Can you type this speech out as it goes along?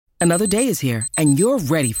Another day is here, and you're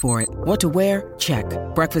ready for it. What to wear? Check.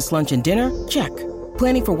 Breakfast, lunch, and dinner? Check.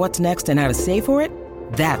 Planning for what's next and how to save for it?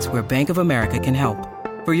 That's where Bank of America can help.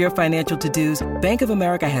 For your financial to-dos, Bank of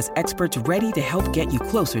America has experts ready to help get you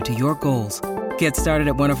closer to your goals. Get started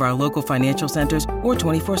at one of our local financial centers or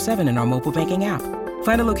 24/7 in our mobile banking app.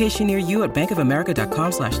 Find a location near you at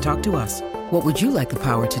bankofamerica.com/talktous. What would you like the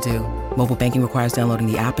power to do? Mobile banking requires downloading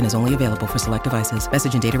the app and is only available for select devices.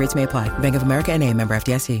 Message and data rates may apply. Bank of America N.A., member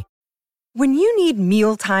FDIC. When you need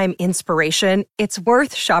mealtime inspiration, it's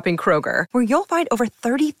worth shopping Kroger, where you'll find over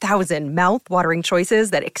 30,000 mouth-watering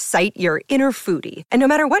choices that excite your inner foodie. And no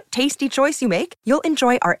matter what tasty choice you make, you'll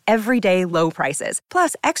enjoy our everyday low prices,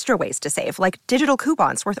 plus extra ways to save, like digital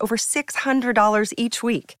coupons worth over $600 each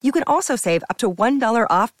week. You can also save up to $1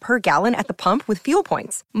 off per gallon at the pump with fuel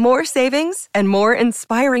points. More savings and more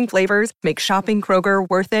inspiring flavors make shopping Kroger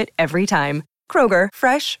worth it every time. Kroger,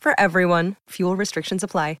 fresh for everyone. Fuel restrictions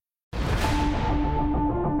apply.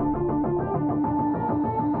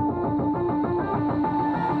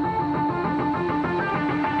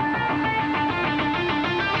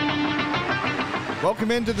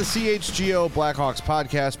 Welcome into the CHGO Blackhawks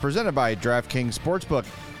podcast presented by DraftKings Sportsbook,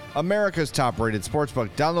 America's top-rated sportsbook.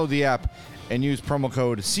 Download the app and use promo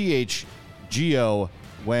code CHGO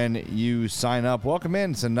when you sign up. Welcome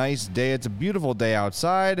in. It's a nice day. It's a beautiful day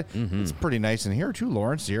outside. Mm-hmm. It's pretty nice in here, too,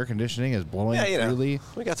 Lawrence. The air conditioning is blowing freely.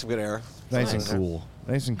 We got some good air. Nice and cool.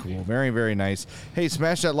 Nice and cool. Very, very nice. Hey,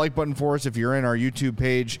 smash that like button for us if you're in our YouTube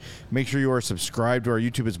page. Make sure you are subscribed to our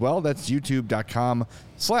YouTube as well. That's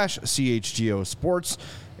youtube.com/CHGO Sports.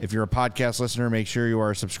 If you're a podcast listener, make sure you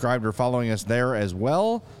are subscribed or following us there as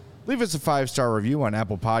well. Leave us a 5-star review on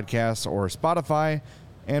Apple Podcasts or Spotify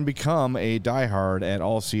and become a diehard at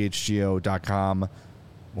allchgo.com.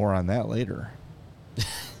 More on that later.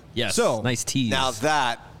 Yes. So, nice tease. Now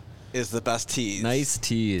that is the best tease. Nice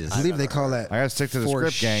tease. I believe they call that I got to stick to the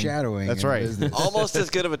script, gang. foreshadowing. That's right. Almost as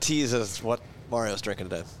good of a tease as what Mario's drinking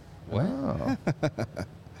today. Wow.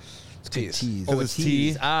 It's good tease. Oh, it's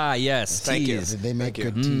tea? Ah, yes. Thank you. Tease. They make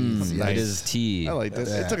Thank good teas. That yes. is tea. I like this.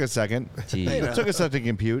 Yeah. It took a second. Tea. It took a second to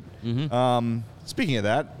compute. Mm-hmm. Speaking of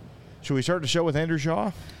that, should we start the show with Andrew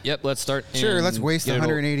Shaw? Yep, let's start. Sure, and let's waste get it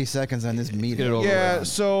 180 seconds on this meeting. get it over. Yeah,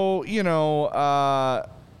 so,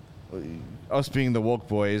 us being the woke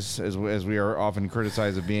boys, as we are often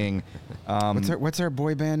criticized of being. What's our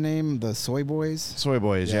boy band name? The Soy Boys? Soy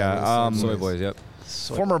Boys, Yeah, yeah. the Soy boys, yep.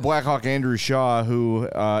 Former Blackhawk Andrew Shaw, who,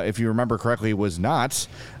 if you remember correctly, was not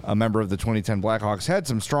a member of the 2010 Blackhawks, had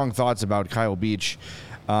some strong thoughts about Kyle Beach,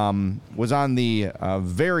 was on the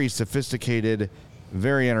very sophisticated,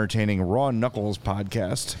 very entertaining Raw Knuckles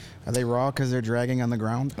podcast. Are they raw because they're dragging on the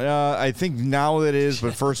ground? I think now it is,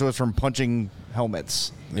 but first it was from punching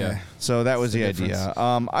helmets. Yeah. So that was the difference. idea.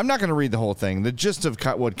 I'm not going to read the whole thing. The gist of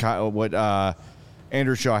what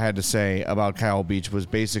Andrew Shaw had to say about Kyle Beach was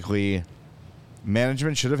basically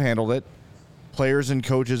management should have handled it. Players and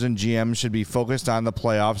coaches and GMs should be focused on the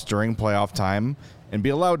playoffs during playoff time and be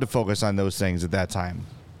allowed to focus on those things at that time,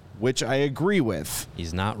 which I agree with.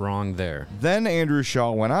 He's not wrong there. Then Andrew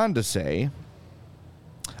Shaw went on to say,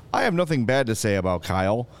 I have nothing bad to say about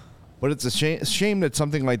Kyle, but it's a shame that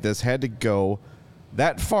something like this had to go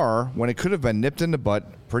that far when it could have been nipped in the butt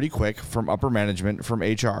pretty quick from upper management, from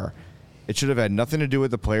HR. It should have had nothing to do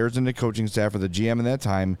with the players and the coaching staff or the GM in that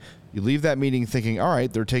time. You leave that meeting thinking, all right,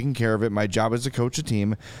 they're taking care of it. My job is to coach a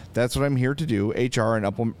team. That's what I'm here to do. HR and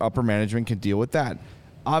upper management can deal with that.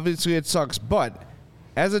 Obviously, it sucks, but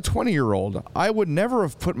as a 20-year-old, I would never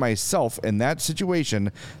have put myself in that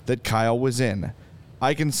situation that Kyle was in.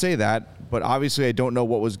 I can say that, but obviously I don't know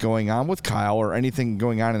what was going on with Kyle or anything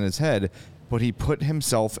going on in his head, but he put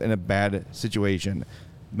himself in a bad situation.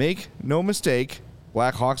 Make no mistake,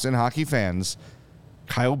 Blackhawks and hockey fans,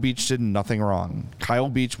 Kyle Beach did nothing wrong. Kyle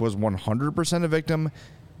Beach was 100% a victim.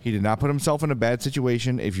 He did not put himself in a bad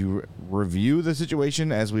situation. If you review the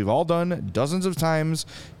situation, as we've all done dozens of times,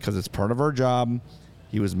 because it's part of our job,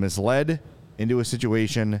 he was misled into a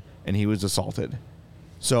situation, and he was assaulted.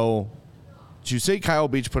 So to say Kyle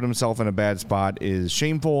Beach put himself in a bad spot is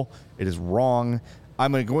shameful. It is wrong.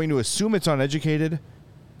 I'm going to assume it's uneducated.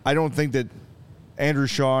 I don't think that Andrew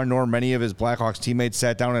Shaw nor many of his Blackhawks teammates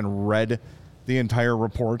sat down and read the entire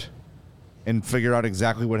report and figured out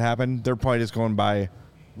exactly what happened. They're probably just going by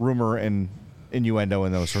rumor and innuendo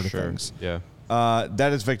and those sort of things. Yeah.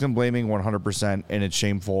 That is victim blaming 100%, and it's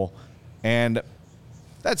shameful. And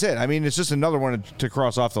that's it. I mean, it's just another one to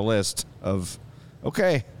cross off the list of,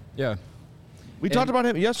 okay. Yeah. We talked about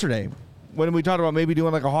him yesterday when we talked about maybe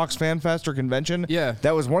doing like a Hawks Fan Fest or convention. Yeah.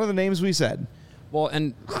 That was one of the names we said. Well,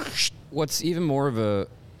 and what's even more of a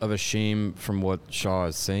of a shame from what Shaw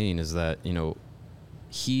is saying is that,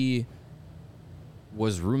 he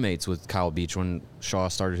was roommates with Kyle Beach when Shaw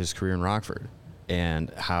started his career in Rockford, and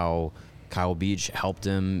how Kyle Beach helped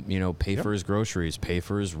him, pay for his groceries, pay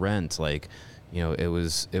for his rent. Like, you'd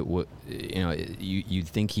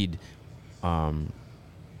think he'd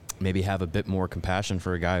maybe have a bit more compassion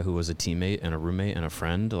for a guy who was a teammate and a roommate and a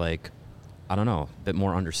friend. Like, I don't know, a bit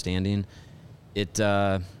more understanding. It's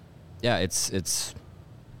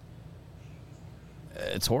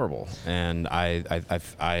horrible, and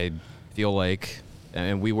I feel like,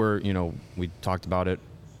 and we talked about it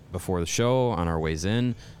before the show on our ways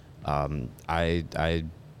in. I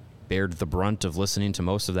bared the brunt of listening to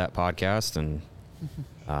most of that podcast, and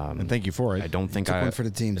thank you for it. I don't think Took one for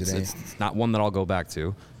the team today. It's not one that I'll go back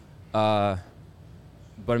to. But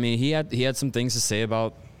I mean, he had some things to say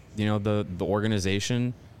about the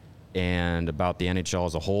organization and about the NHL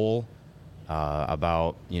as a whole.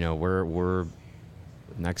 About we're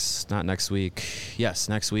next week. Yes,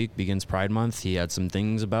 next week begins Pride Month. He had some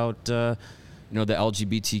things about the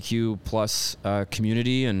LGBTQ plus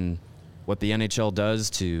community and what the NHL does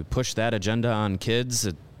to push that agenda on kids.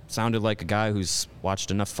 It sounded like a guy who's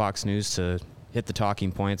watched enough Fox News to hit the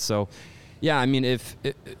talking points. So, yeah, I mean,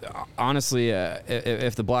 honestly,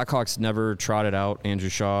 if the Blackhawks never trotted out Andrew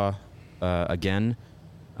Shaw again,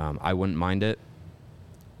 I wouldn't mind it.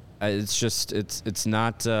 It's just it's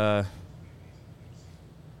not.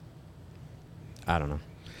 I don't know.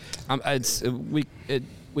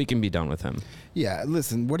 We can be done with him. Yeah,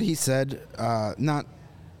 listen, what he said, not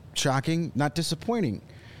shocking, not disappointing,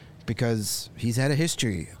 because he's had a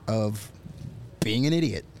history of being an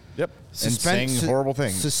idiot. Yep. And saying horrible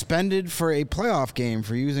things. Suspended for a playoff game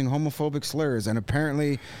for using homophobic slurs, and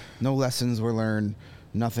apparently no lessons were learned.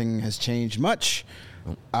 Nothing has changed much.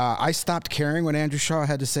 I stopped caring what Andrew Shaw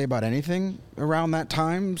had to say about anything around that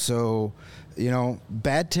time, so,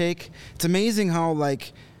 bad take. It's amazing how,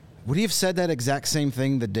 would he have said that exact same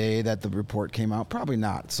thing the day that the report came out? Probably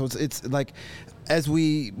not. So it's like, as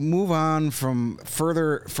we move on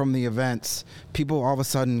further from the events, people all of a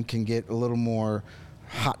sudden can get a little more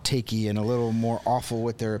hot takey and a little more awful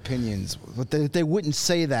with their opinions. But they wouldn't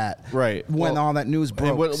say that right when all that news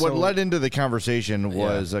broke. What led into the conversation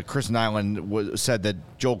was Chris Nyland said that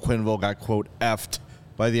Joel Quenneville got, quote, effed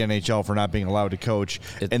by the NHL for not being allowed to coach.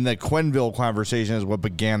 And the Quenneville conversation is what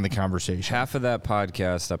began the conversation. Half of that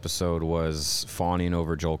podcast episode was fawning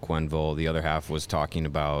over Joel Quenneville. The other half was talking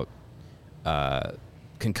about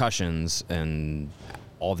concussions and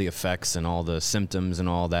all the effects and all the symptoms and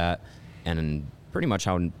all that. And pretty much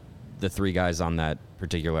how the three guys on that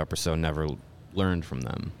particular episode never learned from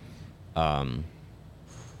them.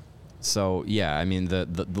 So, yeah, I mean,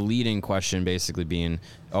 the leading question basically being,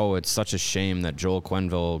 oh, it's such a shame that Joel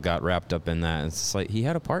Quenneville got wrapped up in that. It's like he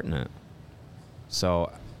had a part in it.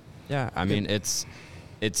 So, yeah, I mean, it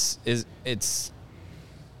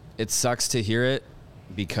sucks to hear it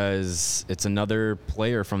because it's another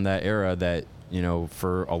player from that era that,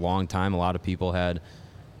 for a long time, a lot of people had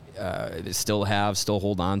still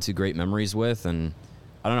hold on to great memories with, and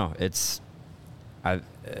I don't know, it's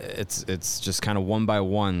just kind of one by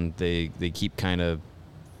one they keep kind of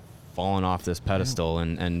falling off this pedestal,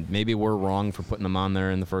 and maybe we're wrong for putting them on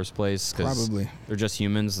there in the first place because probably they're just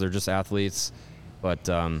humans, they're just athletes, but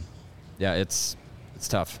it's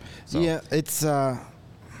tough. So. Yeah, it's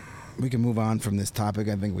we can move on from this topic.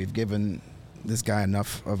 I think we've given this guy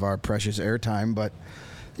enough of our precious airtime, but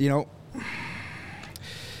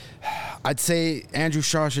I'd say Andrew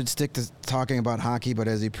Shaw should stick to talking about hockey, but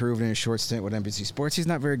as he proved in his short stint with NBC Sports, he's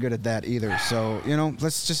not very good at that either. So,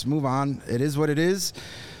 let's just move on. It is what it is.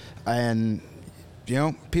 And,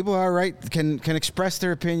 people are right, can express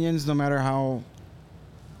their opinions no matter how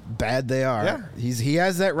bad they are. Yeah. He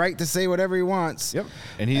has that right to say whatever he wants. Yep.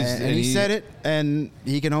 And he said it, and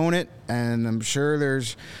he can own it. And I'm sure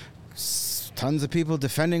there's tons of people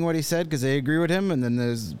defending what he said because they agree with him. And then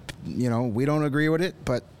there's, we don't agree with it,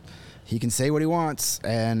 but he can say what he wants,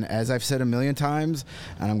 and as I've said a million times,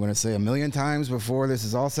 and I'm going to say a million times before this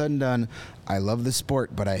is all said and done, I love the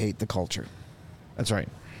sport, but I hate the culture. That's right.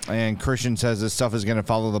 And Christian says this stuff is going to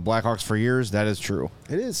follow the Blackhawks for years. That is true.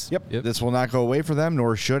 It is. Yep. This will not go away for them,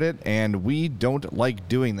 nor should it, and we don't like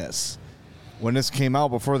doing this. When this came out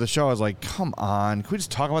before the show, I was like, come on, can we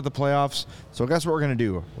just talk about the playoffs? So guess what we're going to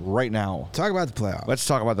do right now? Talk about the playoffs. Let's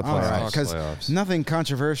talk about the playoffs. Because nothing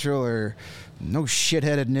controversial or no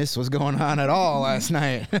shitheadedness was going on at all last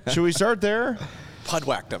night. Should we start there? Pud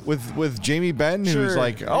whacked him. With Jamie Benn, Sure. who's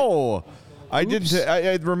like, oh, I didn't.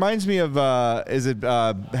 It reminds me of, is it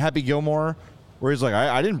Happy Gilmore? where he's like,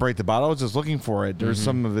 I didn't break the bottle. I was just looking for it. There's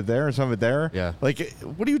some of it there and some of it there. Yeah. Like,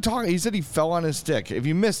 what are you talking? He said he fell on his stick. If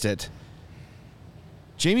you missed it,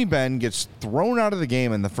 Jamie Benn gets thrown out of the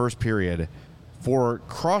game in the first period for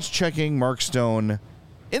cross-checking Mark Stone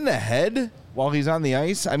in the head while he's on the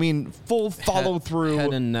ice. I mean, full follow-through.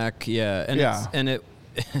 Head and neck, yeah. And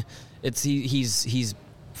he's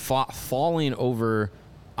falling over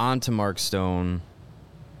onto Mark Stone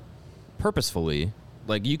purposefully.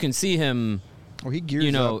 Like, you can see him. Oh, he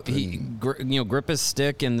gears up. He grip his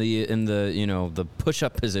stick in the the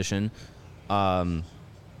push-up position, and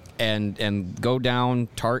go down,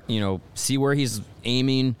 see where he's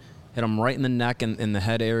aiming, hit him right in the neck and in the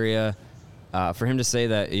head area. For him to say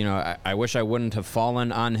that, I wish I wouldn't have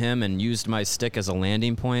fallen on him and used my stick as a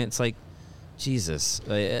landing point. It's like, Jesus,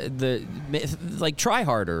 try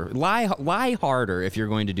harder, lie harder if you're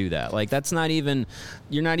going to do that. Like, that's not even,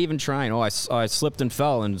 you're not even trying. Oh, I slipped and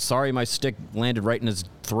fell, and sorry, my stick landed right in his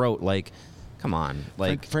throat. Like, come on.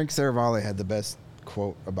 Like, Frank Saravalli had the best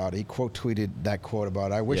quote about it. He quote tweeted that quote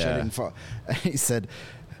about, I wish I didn't fall. He said,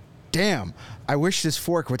 damn, I wish this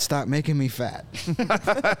fork would stop making me fat.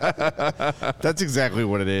 That's exactly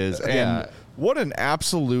what it is. And what an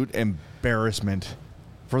absolute embarrassment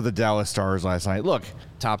for the Dallas Stars last night. Look,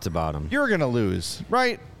 top to bottom, you're going to lose,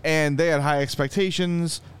 right? And they had high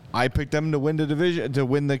expectations. I picked them to win the division, to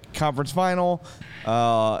win the conference final.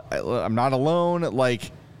 I'm not alone.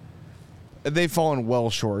 Like, they've fallen well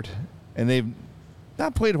short, and they've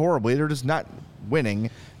not played horribly. They're just not winning.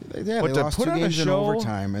 Yeah, but they to lost put 2 on games a in show,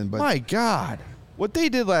 overtime. My God, what they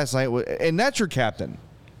did last night, and that's your captain.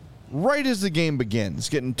 Right as the game begins,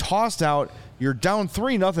 getting tossed out, you're down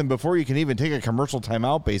 3-0 before you can even take a commercial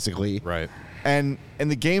timeout, basically. Right. And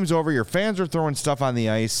the game's over. Your fans are throwing stuff on the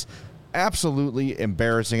ice. Absolutely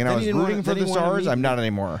embarrassing. And I was rooting for the Stars. I'm not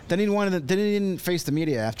anymore. Then he didn't face the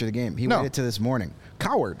media after the game. He waited to this morning.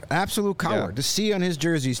 Coward, absolute coward. Yeah. The C on his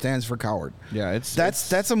jersey stands for coward. Yeah,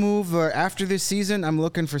 that's a move. After this season, I'm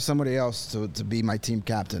looking for somebody else to be my team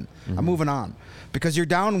captain. I'm moving on because you're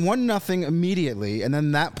down 1-0 immediately, and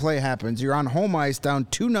then that play happens. You're on home ice, down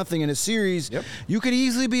 2-0 in a series. Yep. You could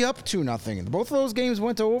easily be up 2-0. Both of those games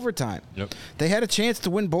went to overtime. Yep. They had a chance to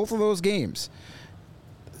win both of those games.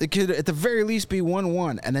 It could, at the very least, be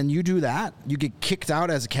 1-1, and then you do that. You get kicked out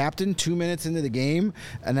as a captain 2 minutes into the game,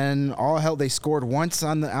 and then all hell. They scored once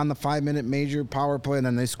on the 5-minute major power play, and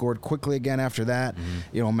then they scored quickly again after that.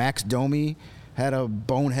 Max Domi had a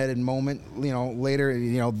boneheaded moment. Later.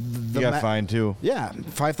 He got fined too. Yeah,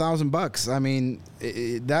 $5,000. I mean,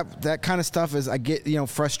 that kind of stuff is, I get,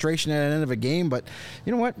 frustration at the end of a game, but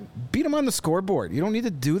you know what? Beat them on the scoreboard. You don't need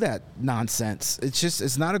to do that nonsense.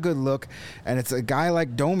 It's not a good look, and it's a guy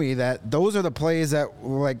like Domi that those are the plays that,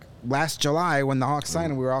 like last July when the Hawks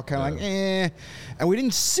signed him, we were all kind of like, and we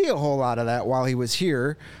didn't see a whole lot of that while he was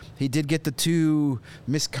here. He did get the 2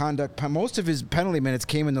 misconduct. Most of his penalty minutes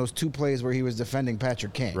came in those 2 plays where he was defending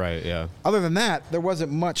Patrick Kane. Right, yeah. Other than that, there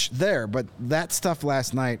wasn't much there. But that stuff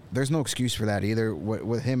last night, there's no excuse for that either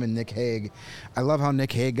with him and Nick Hague. I love how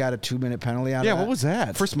Nick Hague got a 2-minute penalty out of that. Yeah, what was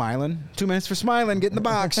that? For smiling. 2 minutes for smiling. Get in the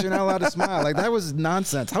box. You're not allowed to smile. Like, that was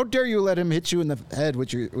nonsense. How dare you let him hit you in the head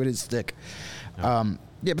with his stick? But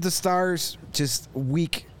the Stars, just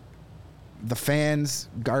weak. The fans,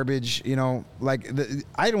 garbage, I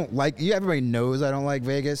don't like, everybody knows I don't like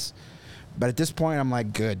Vegas, but at this point I'm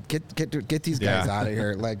like, good, get these guys out of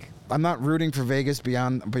here. Like, I'm not rooting for Vegas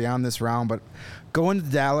beyond this round, but go into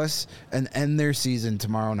Dallas and end their season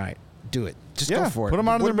tomorrow night. Do it. Just go for it. Put them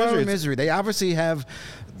out of their misery. They obviously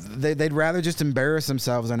they'd rather just embarrass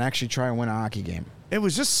themselves than actually try and win a hockey game. It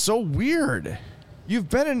was just so weird. You've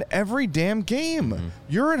been in every damn game.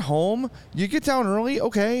 You're at home. You get down early.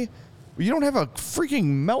 Okay. You don't have a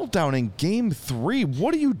freaking meltdown in Game 3.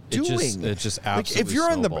 What are you doing? It's just absolutely if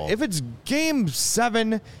you're if it's Game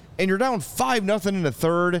 7 and you're down 5-0 in the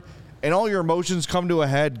third, and all your emotions come to a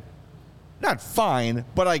head, not fine,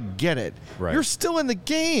 but I get it. Right. You're still in the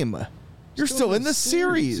game. You're still in the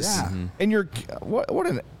series. Yeah. And you're what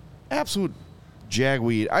an absolute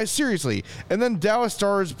jagweed. Seriously. And then Dallas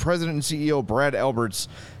Stars president and CEO Brad Alberts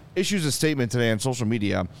issues a statement today on social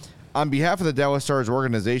media. On behalf of the Dallas Stars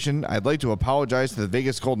organization, I'd like to apologize to the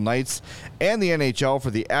Vegas Golden Knights and the NHL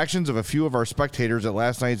for the actions of a few of our spectators at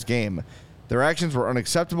last night's game. Their actions were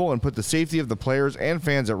unacceptable and put the safety of the players and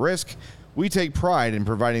fans at risk. We take pride in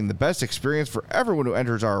providing the best experience for everyone who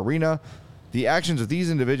enters our arena. The actions of these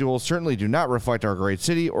individuals certainly do not reflect our great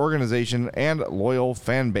city, organization, and loyal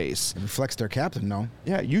fan base. It reflects their captain, no?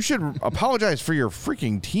 Yeah, you should apologize for your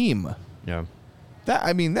freaking team. Yeah.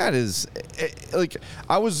 That is like,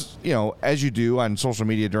 I was, as you do on social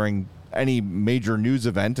media during any major news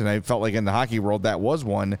event, and I felt like in the hockey world that was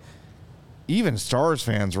one. Even Stars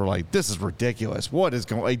fans were like, "This is ridiculous. What is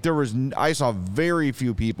going?" Like I saw very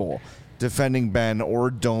few people defending Ben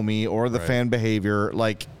or Domi or the fan behavior.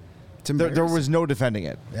 Like there was no defending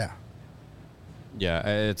it. Yeah. Yeah,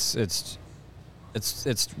 it's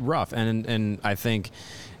rough, and I think,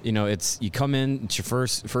 it's you come in, it's your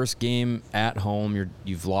first game at home.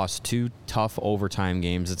 You've lost 2 tough overtime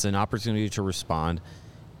games. It's an opportunity to respond,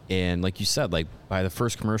 and like you said, like by the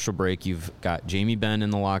first commercial break, you've got Jamie Benn in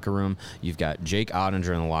the locker room, you've got Jake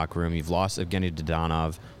Ottinger in the locker room, you've lost Evgeny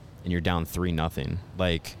Dodonov, and you're down 3-0.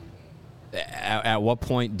 Like, at what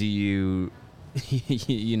point do you?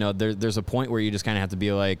 There's a point where you just kind of have to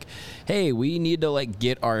be like, hey, we need to like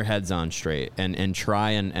get our heads on straight and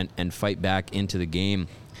try and fight back into the game,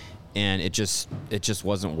 and it just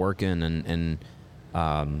wasn't working, and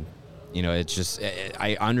it's just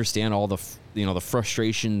I understand all the the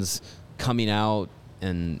frustrations coming out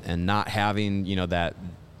and not having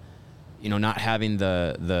not having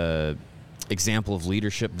the example of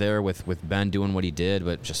leadership there with Ben doing what he did,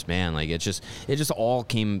 but just, man, like it just all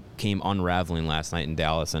came unraveling last night in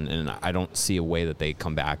Dallas, and I don't see a way that they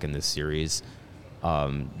come back in this series.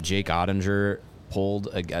 Jake Ottinger pulled,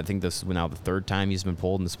 I think this is now the 3rd time he's been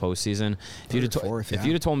pulled in this postseason. If you'd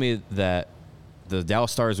have told me that the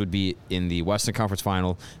Dallas Stars would be in the Western Conference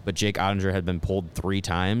Final, but Jake Ottinger had been pulled 3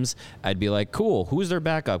 times, I'd be like, cool, who's their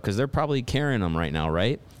backup? Because they're probably carrying them right now,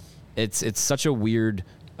 right? It's such a weird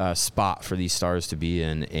spot for these Stars to be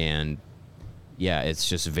in, and yeah, it's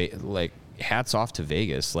just like hats off to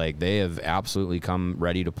Vegas. Like, they have absolutely come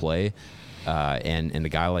ready to play, and a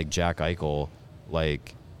guy like Jack Eichel,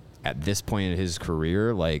 like at this point in his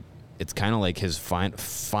career, like it's kind of like his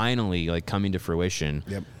finally like coming to fruition.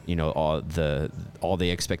 Yep. All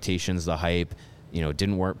the expectations, the hype,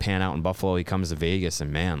 didn't pan out in Buffalo. He comes to Vegas,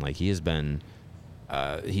 and man, like he has been.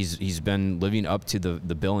 He's been living up to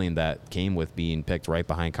the billing that came with being picked right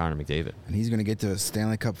behind Connor McDavid. And he's going to get to a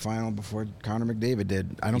Stanley Cup final before Connor McDavid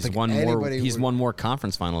did. I don't think he's won more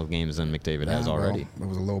conference final games than McDavid has already. Well, it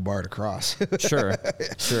was a low bar to cross. Sure.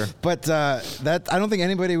 But that I don't think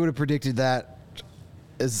anybody would have predicted that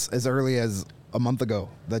as early as a month ago,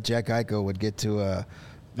 that Jack Eichel would get to a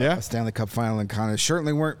Stanley Cup final, and Connor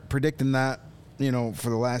certainly weren't predicting that, for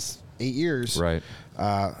the last 8 years. Right.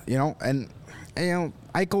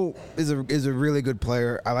 Eichel is a really good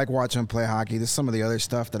player. I like watching him play hockey. There's some of the other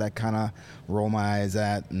stuff that I kind of roll my eyes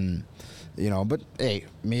at, and but hey,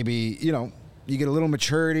 maybe you get a little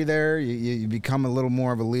maturity there. You become a little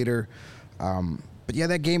more of a leader. But yeah,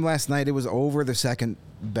 that game last night, it was over the second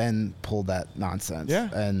Ben pulled that nonsense. Yeah,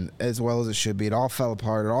 and as well as it should be, it all fell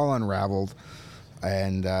apart. It all unraveled.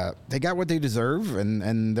 And they got what they deserve,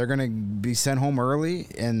 and they're going to be sent home early.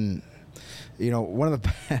 And one of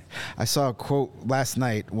the I saw a quote last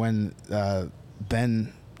night when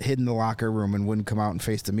Ben hid in the locker room and wouldn't come out and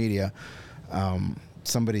face the media.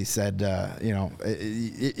 Somebody said,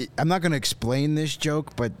 I'm not going to explain this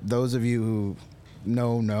joke, but those of you who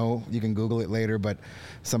know, you can Google it later. But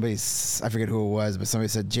I forget who it was, but somebody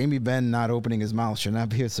said Jamie Benn not opening his mouth should not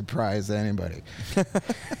be a surprise to anybody.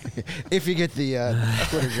 If you get the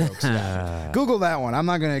Twitter jokes. Google that one. I'm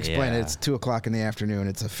not going to explain it. It's 2:00 in the afternoon.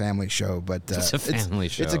 It's a family show, but it's a family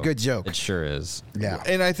show. It's a good joke. It sure is. Yeah.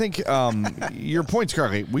 And I think your point's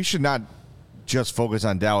correct. We should not just focus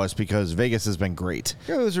on Dallas because Vegas has been great.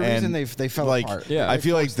 Yeah, there's a reason they fell apart. Yeah, I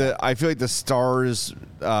feel like the Stars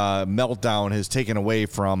meltdown has taken away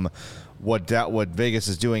from what Vegas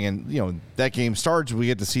is doing, and that game starts. We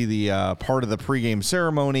get to see the part of the pregame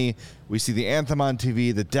ceremony. We see the anthem on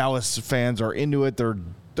TV. The Dallas fans are into it.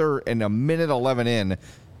 They're in a minute 11 in.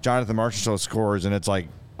 Jonathan Marchessault scores, and it's like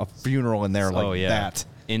a funeral in there, that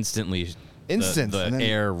instantly. The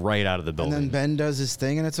air right out of the building. And then Ben does his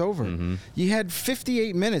thing, and it's over. Mm-hmm. You had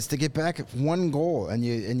 58 minutes to get back one goal, and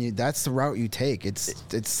you that's the route you take. It's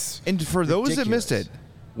and for ridiculous. Those that missed it,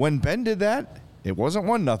 when Ben did that, it wasn't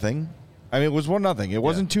 1-0. I mean, it was 1-0. It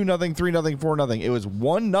wasn't 2-0, 3-0, 4-0. It was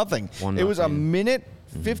 1-0. It was a minute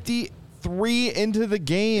 53 into the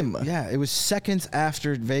game. Yeah, it was seconds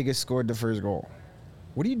after Vegas scored the first goal.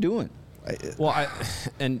 What are you doing? I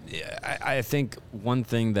think one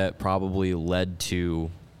thing that probably led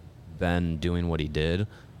to Ben doing what he did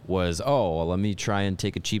was, let me try and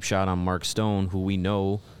take a cheap shot on Mark Stone, who we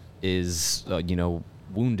know is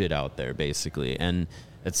wounded out there basically, and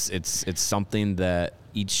it's something that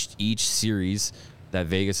each series that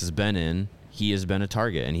Vegas has been in, he has been a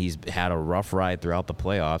target, and he's had a rough ride throughout the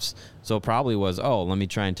playoffs. So it probably was, let me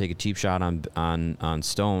try and take a cheap shot on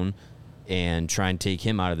Stone. and try and take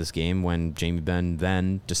him out of this game when Jamie Benn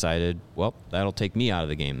then decided, well, that'll take me out of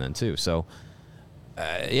the game then too. So,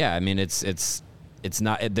 yeah, I mean, it's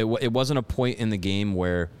not, it wasn't a point in the game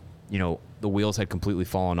where, the wheels had completely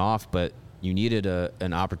fallen off, but you needed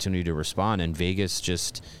an opportunity to respond, and Vegas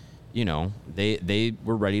just, they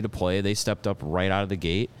were ready to play. They stepped up right out of the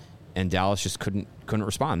gate, and Dallas just couldn't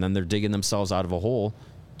respond. Then they're digging themselves out of a hole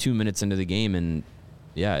 2 minutes into the game, and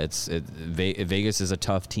Vegas is a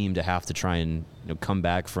tough team to have to try and come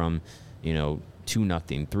back from 2-0,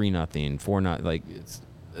 3-0, 4-0. Like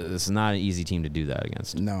it's not an easy team to do that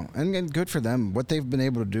against. No, and good for them. What they've been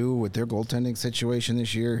able to do with their goaltending situation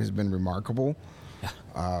this year has been remarkable.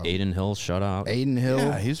 Aiden Hill shutout. Aiden Hill,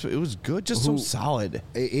 Yeah, it was good, just so solid.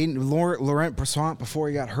 Laurent Brossoit before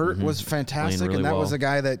he got hurt was fantastic, really and that well. was a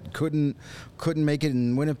guy that couldn't make it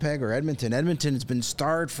in Winnipeg or Edmonton. Edmonton has been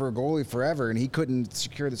starred for a goalie forever, and he couldn't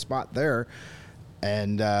secure the spot there.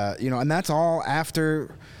 And and that's all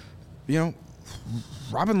after,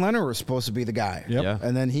 Robin Leonard was supposed to be the guy. Yep. Yeah.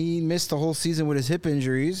 And then he missed the whole season with his hip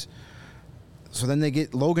injuries. So then they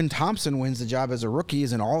get Logan Thompson wins the job as a rookie,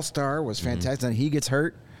 as an all-star, was fantastic. And he gets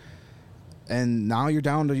hurt. And now you're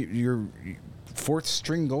down to your fourth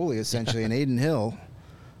string goalie, essentially, and Aiden Hill.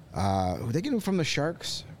 Who they get him from the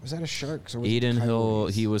Sharks? Was that a Sharks? Or was it Aiden Hill,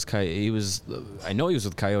 Coyotes? he was. I know he was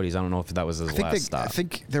with Coyotes. I don't know if that was his last stop. I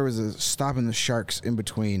think there was a stop in the Sharks in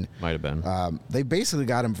between. Might have been. They basically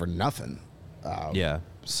got him for nothing. Yeah.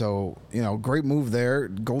 So, great move there.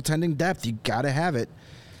 Goaltending depth, you got to have it.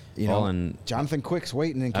 And Jonathan Quick's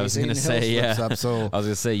waiting in I was case going to Aiden Hill say, slips yeah. up. So I was going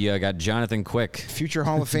to say, I got Jonathan Quick. future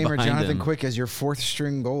Hall of Famer behind Jonathan him. Quick as your fourth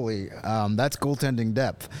string goalie. That's goaltending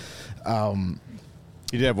depth.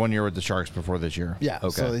 He did have 1 year with the Sharks before this year. Yeah, Okay.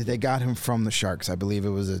 so they got him from the Sharks. I believe it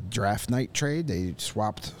was a draft night trade. They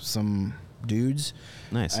swapped some dudes.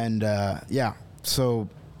 Nice. And, so,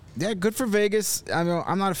 good for Vegas. I mean,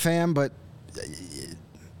 I'm not a fan, but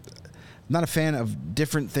not a fan of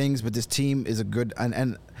different things, but this team is a good –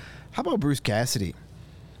 and how about Bruce Cassidy?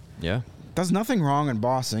 Yeah. Does nothing wrong in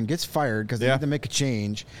Boston, gets fired because they Yeah. need to make a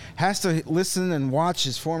change, has to listen and watch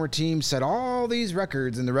his former team set all these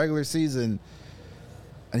records in the regular season,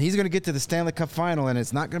 and he's going to get to the Stanley Cup final, and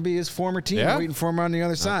it's not going to be his former team Yeah. waiting for him on the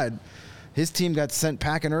other side. His team got sent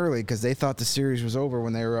packing early because they thought the series was over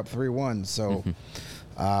when they were up 3-1. So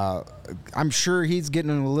I'm sure he's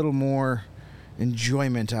getting a little more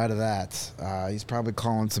enjoyment out of that. He's probably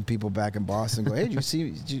calling some people back in Boston. Go, hey, did you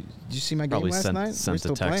see my game Probably last night? sent We're a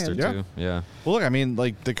still text playing. or two. Yeah. Well, look, I mean,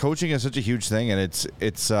 like the coaching is such a huge thing, and it's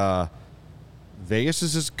Vegas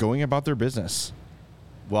is just going about their business.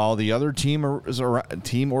 While the other team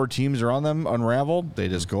or teams around them unraveled, they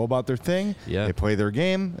just go about their thing. Yeah. They play their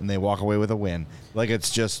game and they walk away with a win. Like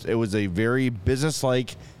it was a very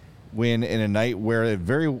businesslike win in a night where it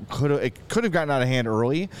could have gotten out of hand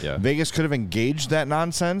early. Yeah. Vegas could have engaged that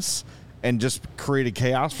nonsense and just created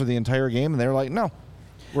chaos for the entire game, and they were like, no,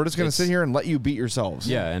 we're just going to sit here and let you beat yourselves.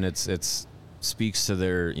 Yeah, and it's speaks to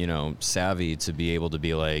their, savvy to be able to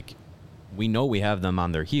be like, we know we have them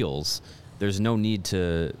on their heels. There's no need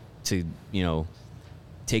to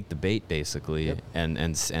take the bait basically,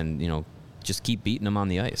 and just keep beating them on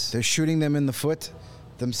the ice. They're shooting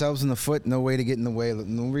themselves in the foot. No way to get in the way.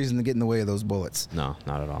 No reason to get in the way of those bullets. No,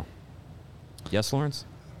 not at all. Yes, Lawrence?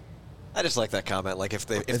 I just like that comment. Like if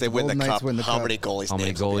they the win the Golden Knights cup, win the how cup. many goalies? How many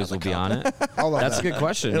names goalies will be on it? All of That's a that. good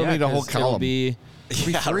question. It'll need a whole 'cause it'll column. be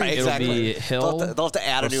Yeah, right. it'll Exactly. be Hill. They'll have to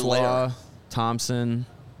add a new Brossoit, layer. Thompson.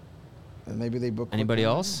 And maybe they book. Anybody Quick.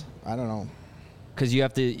 else? I don't know. Because you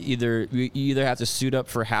have to you either have to suit up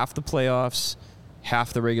for half the playoffs,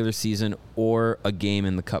 half the regular season, or a game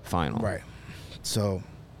in the cup final. Right. So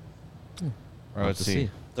All right, let's see.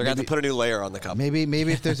 They're going to have to put a new layer on the cup. maybe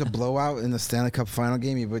if there's a blowout in the Stanley Cup final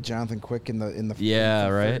game, you put Jonathan Quick in the Yeah,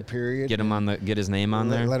 the right. third period. Get him get his name on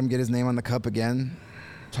there. Let him get his name on the cup again.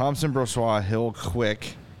 Thompson, Brossoit, Hill,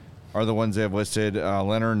 Quick are the ones they have listed.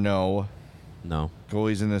 Leonard, no. No.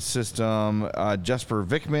 Goalies in the system. Jesper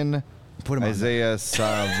Vikman, Put him on Isaiah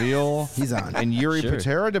Saville. He's on. And Yuri Sure.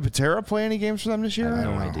 Patera. Did Patera play any games for them this year? I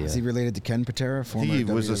don't know. idea. Is he related to Ken Patera? Former He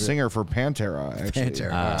was a WWE? singer for Pantera, actually.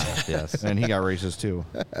 Pantera. Yes. And he got racist, too.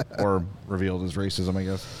 Or revealed his racism, I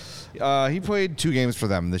guess. He played 2 games for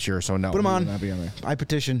them this year, so no. Put him he on. would not be on there. I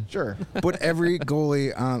petition. Sure. Put every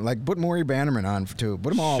goalie on, put Maury Bannerman on too.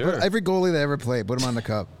 Put them all. Sure. Put every goalie that ever played. Put him on the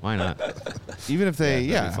cup. Why not? Even if they,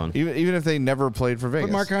 Yeah, that'd be fun. even if they never played for Vegas.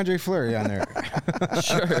 Put Marc-Andre Fleury on there.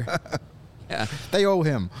 Sure. Yeah. They owe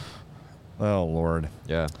him. Oh, Lord.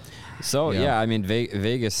 Yeah. So, Yeah. yeah, I mean,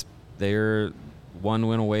 Vegas, they're one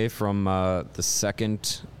win away from the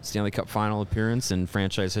second Stanley Cup final appearance in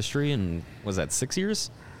franchise history. And was that 6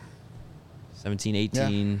 years? 17,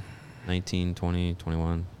 18, 19, 20,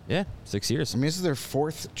 21. Yeah, 6 years. I mean, this is their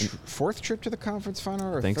fourth trip to the conference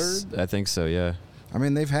final, or third? I think so, yeah. I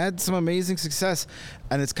mean, they've had some amazing success,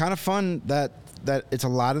 and it's kind of fun that it's a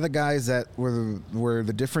lot of the guys that were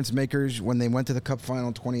the difference makers when they went to the Cup final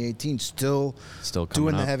in 2018 still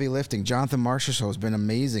doing the heavy lifting. Jonathan Marchessault has been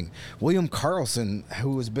amazing. William Karlsson,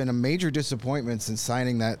 who has been a major disappointment since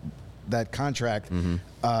signing that contract,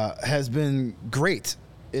 has been great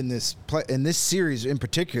in this series in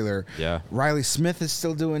particular. Yeah. Riley Smith is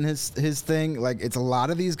still doing his thing. Like, it's a lot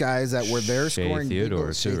of these guys that were there scoring big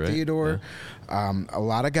goals. Shea Theodore. A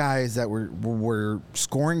lot of guys that were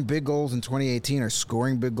scoring big goals in 2018 are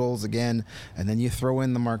scoring big goals again. And then you throw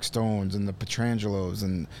in the Mark Stones and the Petrangelos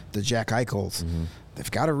and the Jack Eichels.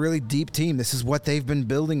 They've got a really deep team. This is what they've been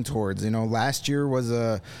building towards. You know, last year was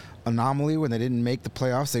a anomaly when they didn't make the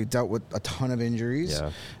playoffs. They dealt with a ton of injuries.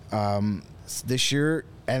 This year,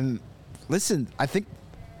 and listen, I think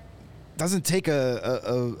it doesn't take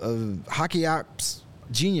a hockey ops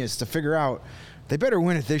genius to figure out they better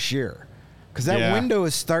win it this year, because that window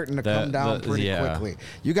is starting to come down pretty quickly.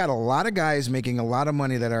 You got a lot of guys making a lot of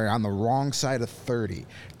money that are on the wrong side of 30.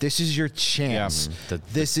 This is your chance.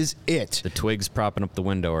 This is it. The twigs propping up the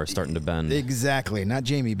window are starting to bend. Exactly. Not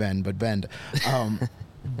Jamie bend, but bend.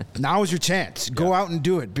 Now is your chance. Go out and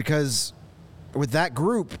do it, because with that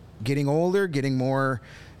group getting older, getting more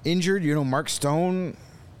injured, you know, Mark Stone,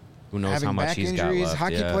 who knows having how much back he's injuries, got left.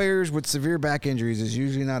 hockey players with severe back injuries is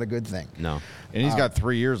usually not a good thing. No. And he's got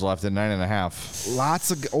 3 years left at 9.5.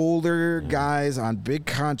 Lots of older guys on big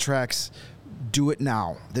contracts. Do it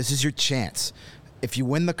now. This is your chance. If you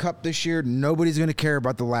win the Cup this year, nobody's going to care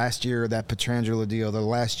about the last year of that Pietrangelo deal, the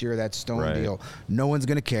last year of that Stone deal. No one's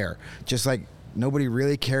going to care. Just like nobody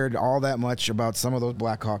really cared all that much about some of those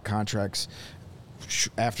Blackhawk contracts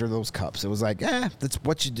after those Cups. It was like, it's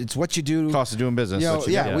what you do. Cost of doing business.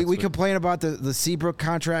 You know, we complain about the Seabrook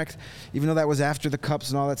contract, even though that was after the Cups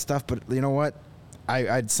and all that stuff. But you know what?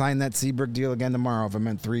 I'd sign that Seabrook deal again tomorrow if it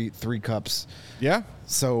meant three Cups. Yeah.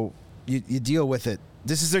 So you deal with it.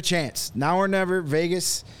 This is their chance. Now or never.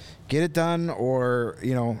 Vegas, get it done, or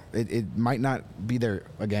you know it might not be there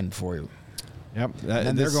again for you. Yep.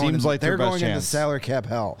 And they're going into salary cap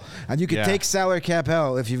hell, and you can take salary cap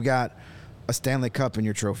hell if you've got a Stanley Cup in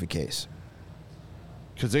your trophy case.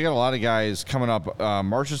 Because they got a lot of guys coming up.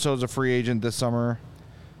 Marchessault's a free agent this summer.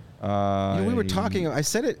 We were talking, I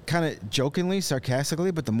said it kind of jokingly,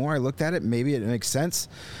 sarcastically, but the more I looked at it, maybe it makes sense.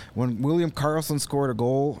 When William Karlsson scored a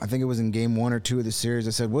goal, I think it was in game 1 or 2 of the series,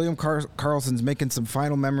 I said, William Karlsson's making some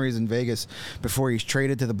final memories in Vegas before he's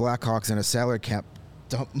traded to the Blackhawks in a salary cap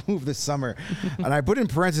dump move this summer. And I put in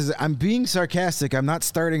parentheses, I'm being sarcastic, I'm not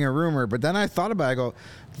starting a rumor, but then I thought about it, I go,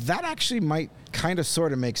 that actually might kind of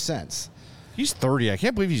sort of make sense. He's 30. I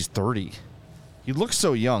can't believe he's 30. He looks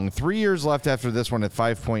so young. 3 years left after this one at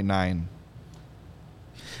 5.9. I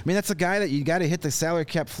mean, that's a guy that you got to hit the salary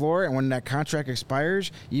cap floor, and when that contract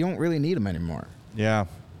expires, you don't really need him anymore. Yeah.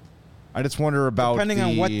 I just wonder about depending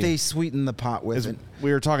on what they sweeten the pot with.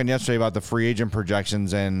 We were talking yesterday about the free agent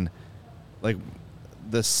projections, and like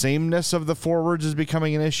the sameness of the forwards is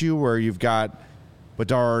becoming an issue where you've got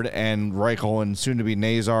Bedard and Reichel and soon to be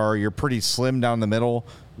Nazar. You're pretty slim down the middle.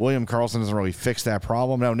 William Karlsson doesn't really fix that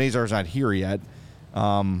problem. Now, Nazar's not here yet.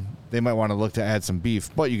 They might want to look to add some beef,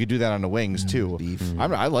 but you could do that on the wings too.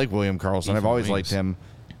 I like William Karlsson. I've always liked him.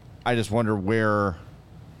 I just wonder where,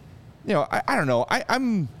 you know, I don't know.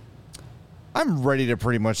 I'm ready to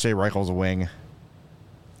pretty much say Reichel's a wing.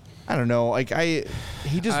 I don't know. Like he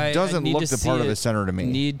just doesn't look the part of the center to me.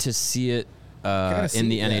 Need to see it in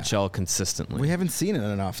the NHL consistently. We haven't seen it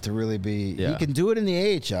enough to really be. He can do it in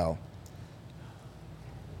the AHL.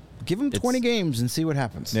 Give him 20 games and see what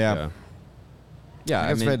happens. Yeah. Yeah,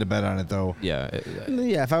 I mean, I had to bet on it though. Yeah,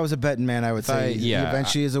 if I was a betting man, I would say he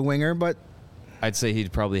eventually is a winger, but I'd say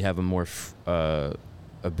he'd probably have a more a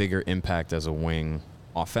bigger impact as a wing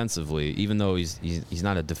offensively, even though he's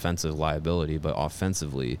not a defensive liability, but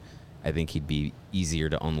offensively, I think he'd be easier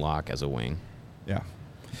to unlock as a wing. Yeah.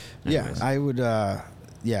 Anyways. Yeah, I would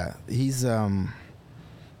he's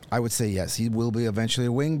I would say yes, he will be eventually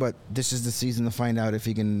a wing, but this is the season to find out if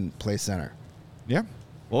he can play center. Yeah.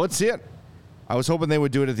 Well, let's see it. I was hoping they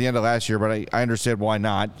would do it at the end of last year, but I understood why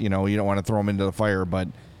not. You know, you don't want to throw him into the fire, but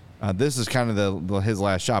this is kind of his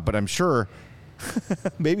last shot. But I'm sure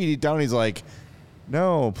maybe deep down he's like,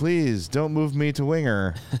 no, please don't move me to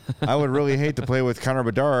winger. I would really hate to play with Connor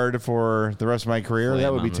Bedard for the rest of my career.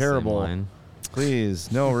 That would be terrible.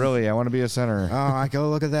 Please. No, really. I want to be a center. Oh, I go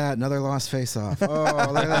look at that. Another lost face-off. Oh,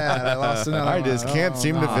 look at that. I lost another I just one. can't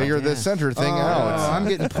seem to figure this center thing out. Oh, I'm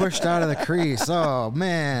getting pushed out of the crease. Oh,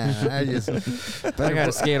 man. I got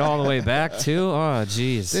to skate all the way back, too? Oh,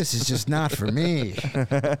 jeez. This is just not for me.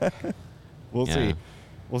 We'll see.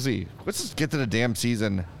 We'll see. Let's just get to the damn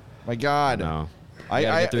season. My God. No.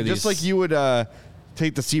 I just like you would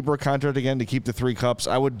take the Seabrook contract again to keep the 3 cups,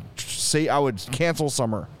 I would say I would cancel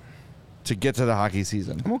summer to get to the hockey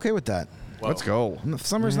season. I'm okay with that. Whoa. Let's go.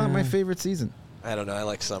 Summer's not my favorite season. I don't know. I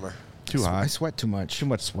like summer. Too hot. I sweat too much. Too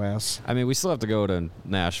much swass. I mean, we still have to go to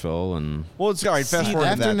Nashville and Well, it's all right. Fast forward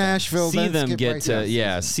to After that. Nashville, see then them skip get right to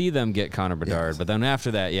season. see them get Connor Bedard. Yes. But then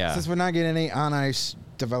after that, Since we're not getting any on-ice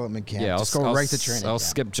development camp, just go right to training I'll camp.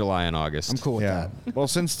 skip July and August. I'm cool with Yeah. that. Well,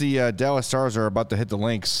 since the Dallas Stars are about to hit the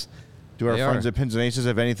links, do our They friends are. at Pins and Aces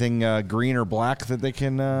have anything green or black that they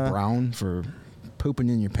can? Brown for pooping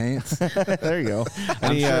in your pants. There you go.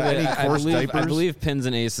 I'm Any, sure any that- coarse I diapers? believe Pins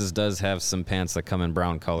and Aces does have some pants that come in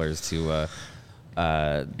brown colors to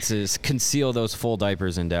conceal those full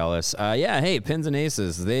diapers in Dallas. Hey, Pins and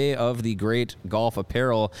Aces, they of the great golf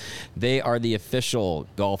apparel. They are the official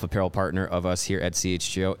golf apparel partner of us here at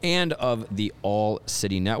CHGO and of the All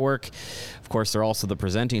City Network. Of course, they're also the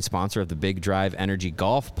presenting sponsor of the Big Drive Energy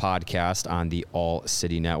Golf podcast on the All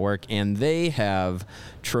City Network, and they have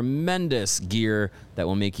tremendous gear that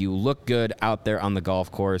will make you look good out there on the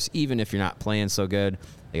golf course, even if you're not playing so good.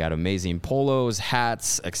 They got amazing polos,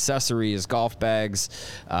 hats, accessories, golf bags,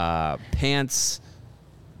 pants,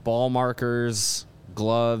 ball markers,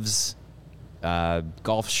 gloves,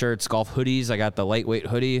 golf shirts, golf hoodies. I got the lightweight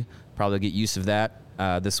hoodie. Probably get use of that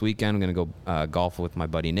this weekend. I'm going to go golf with my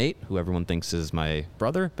buddy Nate, who everyone thinks is my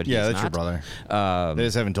brother, but Yeah, he's that's your not. brother. They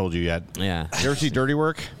just haven't told you yet. Yeah. You ever see Dirty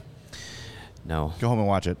Work? No. Go home and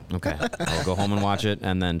watch it. Okay. I'll go home and watch it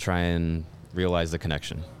and then try and realize the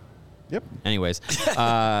connection. Yep. Anyways,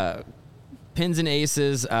 Pins and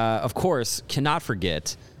Aces, of course, cannot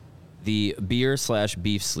forget the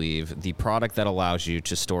beer/beef sleeve, the product that allows you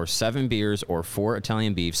to store 7 beers or 4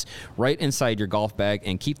 Italian beefs right inside your golf bag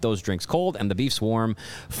and keep those drinks cold and the beefs warm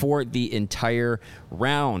for the entire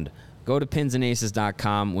round. Go to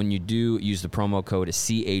pinsandaces.com. When you do, use the promo code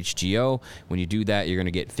CHGO. When you do that, you're going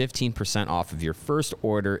to get 15% off of your first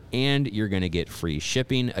order, and you're going to get free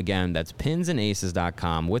shipping. Again, that's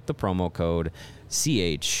pinsandaces.com with the promo code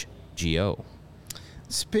CHGO.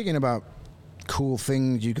 Speaking about cool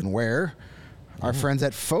things you can wear, our friends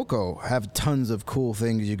at FOCO have tons of cool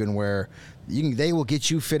things you can wear. They will get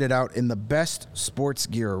you fitted out in the best sports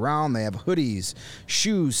gear around. They have hoodies,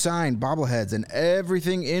 shoes, signed bobbleheads, and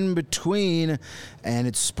everything in between. And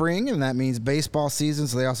it's spring, and that means baseball season,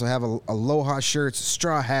 so they also have aloha shirts,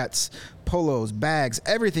 straw hats, polos, bags,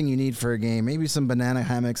 everything you need for a game. Maybe some banana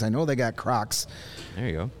hammocks. I know they got Crocs. There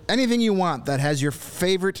you go. Anything you want that has your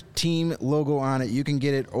favorite team logo on it, you can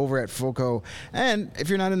get it over at FOCO. And if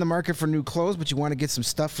you're not in the market for new clothes, but you want to get some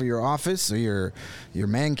stuff for your office or your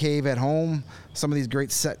man cave at home, some of these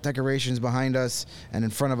great set decorations behind us and in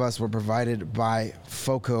front of us were provided by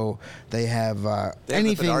FOCO. They have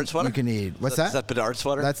anything you can need. What's that? Is that Bedard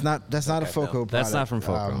sweater? That's not a FOCO product. That's not from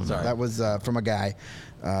FOCO. Sorry. That was from a guy.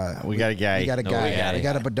 We got a guy. We got a guy. We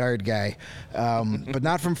got a Bedard guy, but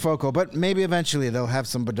not from FOCO. But maybe eventually they'll have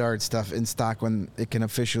some Bedard stuff in stock when it can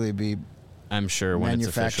officially be I'm sure when it's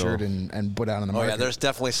official. manufactured and put out on the market. Oh, yeah, there's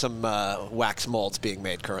definitely some wax molds being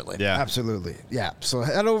made currently. Yeah. Absolutely. Yeah. So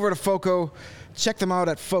head over to FOCO. Check them out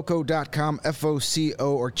at FOCO.com,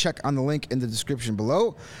 FOCO, or check on the link in the description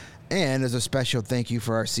below. And as a special thank you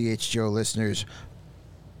for our CHGO listeners,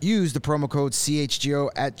 use the promo code CHGO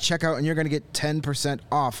at checkout, and you're going to get 10%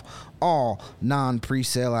 off all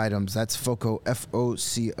non-presale items. That's FOCO,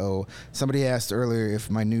 FOCO. Somebody asked earlier if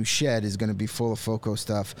my new shed is going to be full of FOCO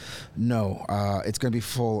stuff. No, it's going to be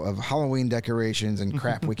full of Halloween decorations and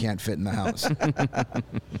crap we can't fit in the house.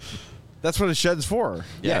 That's what a shed's for.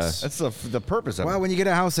 Yeah. Yes. That's the purpose of Well, it. when you get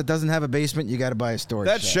a house that doesn't have a basement, you got to buy a storage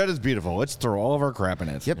That shed is beautiful. Let's throw all of our crap in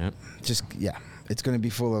it. Yep. It's going to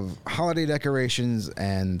be full of holiday decorations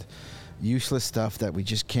and useless stuff that we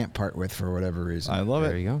just can't part with for whatever reason. I love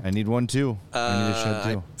There it. you go. I need one too. I need a shed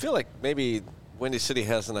too. I feel like maybe Windy City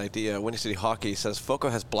has an idea. Windy City Hockey says FOCO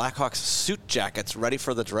has Blackhawks suit jackets ready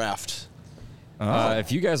for the draft.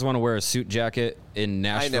 If you guys want to wear a suit jacket in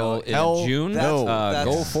Nashville in Hell June, no.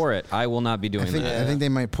 go for it. I will not be doing that. I think they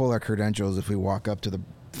might pull our credentials if we walk up to the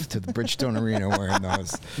Bridgestone Arena wearing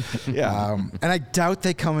those. Yeah. And I doubt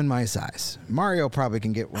they come in my size. Mario probably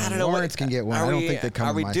can get one. I don't know. Lawrence can get one. I don't think they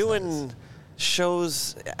come in my size.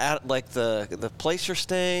 shows at like the place you're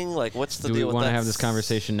staying? Like, what's the Do deal we with want that? to have this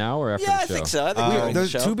conversation now or after Yeah, the I show? think so. I think during the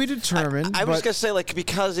show. To be determined. I was but- gonna say, like,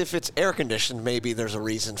 because if it's air conditioned, maybe there's a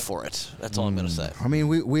reason for it. That's all I'm gonna say. I mean,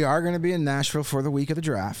 we are going to be in Nashville for the week of the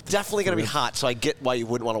draft. Definitely gonna be hot, so I get why you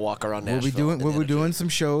wouldn't want to walk around Nashville. We'll be doing some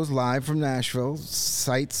shows live from Nashville.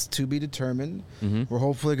 Sites to be determined. We're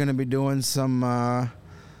hopefully going to be doing some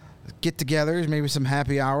get-togethers, maybe some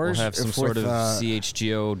happy hours. We'll have some sort of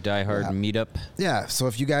CHGO diehard meetup. Yeah, so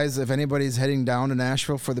if anybody's heading down to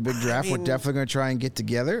Nashville for the big draft, we're definitely going to try and get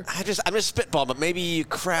together. I'm just spitball, but maybe you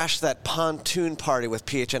crash that pontoon party with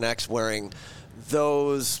PHNX wearing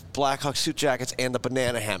those Blackhawks suit jackets and the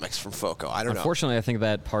banana hammocks from FOCO. I don't know. Unfortunately, I think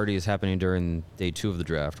that party is happening during day 2 of the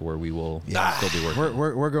draft, where we will still be working.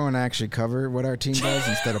 We're going to actually cover what our team does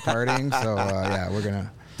instead of partying. So we're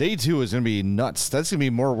gonna. Day 2 is going to be nuts. That's going to be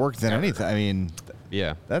more work than anything. I mean,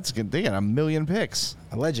 Yeah, that's good. They got 1 million picks.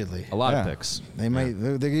 Allegedly, a lot Yeah. of picks. they're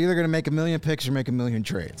either going to make 1 million picks or make 1 million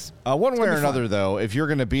trades. One way or be another, fun. though, if you're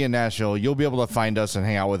going to be in Nashville, you'll be able to find us and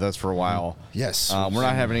hang out with us for a while. Yes, We're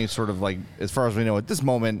not having any sort of, like, as far as we know at this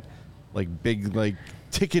moment, like big, like,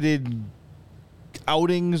 ticketed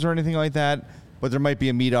outings or anything like that. But there might be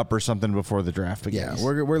a meetup or something before the draft begins. Yeah,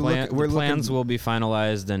 we're The plans looking. will be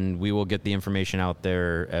finalized, and we will get the information out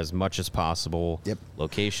there as much as possible. Yep.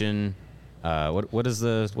 Location. What's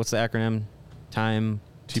the acronym? Time.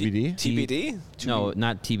 TBD? TBD? No,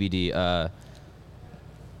 not TBD.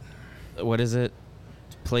 What is it?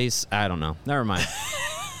 Place? I don't know. Never mind.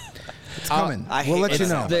 It's coming. I We'll hate let you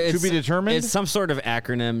that. know. To be determined? It's some sort of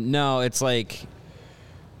acronym. No, it's like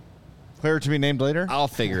Player to be named later? I'll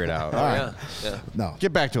figure it out. Yeah. No.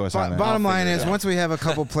 Get back to us on that. Bottom line is, once we have a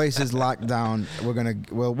couple places locked down,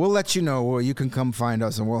 we'll let you know where you can come find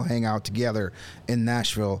us, and we'll hang out together in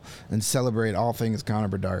Nashville and celebrate all things Connor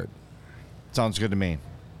Bedard. Sounds good to me.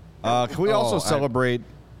 Can we also celebrate?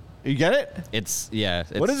 You get it? It's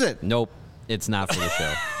What is it? Nope, it's not for the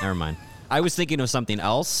show. Never mind. I was thinking of something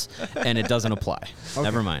else, and it doesn't apply.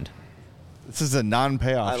 Never mind. This is a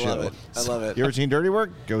non-payoff I show. love it. I love it. You ever seen Dirty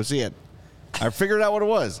Work? Go see it. I figured out what it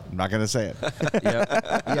was. I'm not going to say it.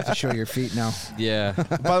 Yep. You have to show your feet now. Yeah.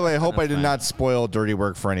 By the way, I hope I did not spoil Dirty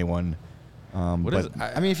Work for anyone. What is it?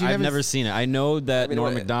 I mean, if you I've haven't never seen it. I know that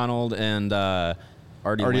Norm wait. Macdonald and Artie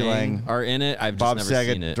Artie Lang Lang. are in it. I've Bob just never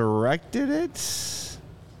seen Saget it. directed it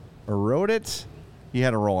or wrote it. He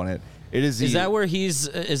had a role in it. It is. Is that where he's?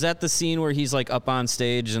 Is that the scene where he's like up on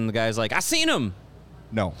stage and the guy's like, "I seen him"?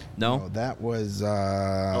 No. No. Oh, that was.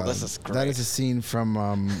 this is That great. is a scene from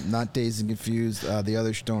not Dazed and Confused, the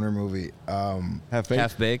other stoner movie, Half baked.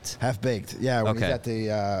 Half baked. Half Baked. Yeah, when he's Okay. at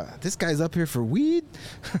the. This guy's up here for weed.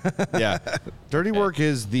 Yeah. Dirty Work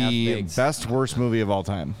is the Half-baked. best worst movie of all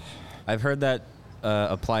time. I've heard that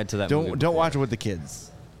applied to that. movie Don't before. watch it with the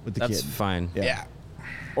kids. With the That's kid. fine. Yeah.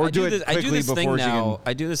 Or I do it I do quickly this thing before she now. can.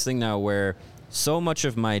 I do this thing now where so much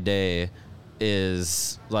of my day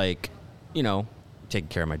is like, taking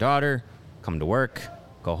care of my daughter, come to work,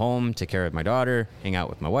 go home, take care of my daughter, hang out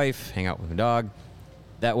with my wife, hang out with my dog.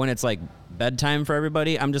 That when it's like bedtime for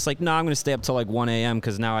everybody, I'm just like, no, I'm going to stay up till like 1 a.m.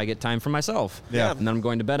 because now I get time for myself. Yeah. And then I'm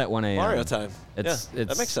going to bed at 1 a.m. Mario time. It's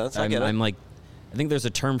that makes sense. I get it. I'm like, I think there's a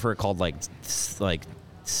term for it called like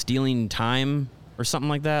stealing time or something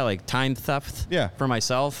like that, like time theft. Yeah. For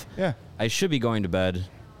myself. Yeah. I should be going to bed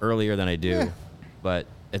earlier than I do, Yeah. but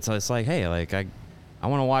it's like, hey, like I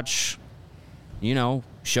want to watch,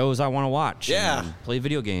 shows I want to watch. Yeah. and play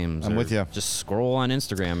video games. I'm or with you. Just scroll on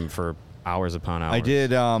Instagram for hours upon hours. I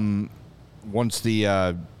did once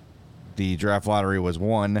the draft lottery was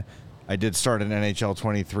won. I did start an NHL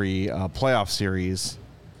 23 playoff series.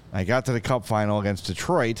 I got to the Cup final against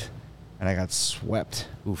Detroit, and I got swept.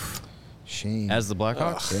 Oof. Shame. As the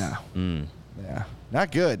Blackhawks? Yeah, yeah,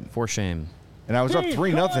 not good. For shame. And I was up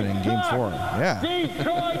 3-0 in Game 4. Yeah,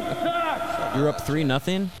 You're up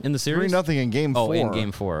 3-0 in the series? 3-0 in Game 4. Oh, in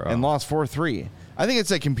Game 4. and Oh. lost 4-3. I think it's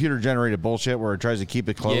that computer generated bullshit where it tries to keep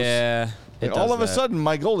it close. Yeah. And it all does of a that. sudden,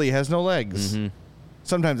 my goalie has no legs.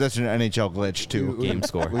 Sometimes that's an NHL glitch too. Game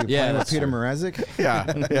score. Were you Yeah, playing with that's Peter true. Mrazek?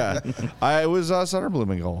 Yeah, yeah. I was Sutter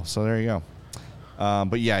Blooming goal, so there you go.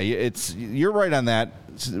 But yeah, you're right on that.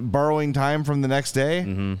 Borrowing time from the next day,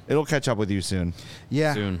 it'll catch up with you soon.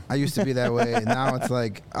 Yeah, Soon. I used to be that way. And now it's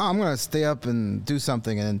like, I'm going to stay up and do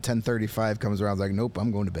something. And then 10:35 comes around. I was like, nope,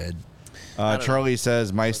 I'm going to bed. Charlie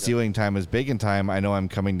says, my stealing time is bacon time. I know I'm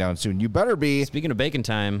coming down soon. You better be. Speaking of bacon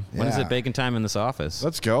time, when is Yeah. it bacon time in this office?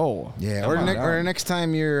 Let's go. Yeah, Come or, on down. next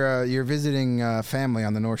time you're visiting family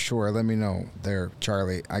on the North Shore, let me know there,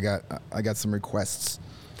 Charlie. I got some requests.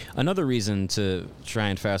 Another reason to try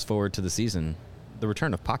and fast forward to the season. the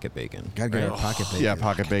return of pocket bacon. Gotta get pocket bacon. Yeah,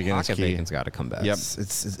 pocket bacon is Pocket key. bacon's got to come back. Yep.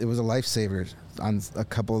 It was a lifesaver on a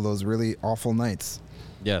couple of those really awful nights.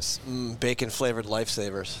 Yes, Bacon-flavored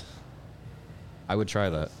lifesavers. I would try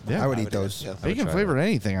that. Yeah, I would eat those. Yeah. Bacon flavored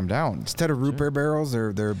anything, I'm down. Instead of root beer barrels,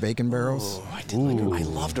 they're bacon barrels. Oh, I did like. I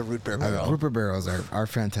loved a root beer barrel. Root beer barrels are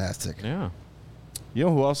fantastic. Yeah. You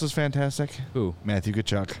know who else is fantastic? Who? Matthew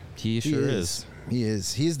Tkachuk. He sure is. He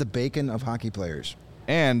is. He is the bacon of hockey players.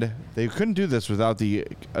 And they couldn't do this without the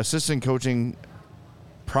assistant coaching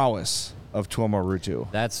prowess of Tuomo Ruutu.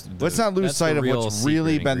 Let's not lose sight of what's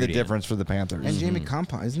really been the difference for the Panthers. And Jamie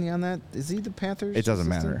Compa, isn't he on that? Is he the Panthers? It doesn't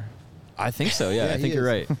assistant? matter. I think so. Yeah, I he think you're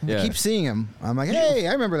is. right. Yeah. I keep seeing him. I'm like, hey,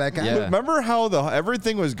 I remember that guy. Yeah. Remember how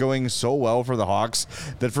everything was going so well for the Hawks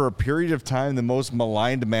that for a period of time the most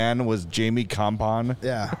maligned man was Jamie Compon?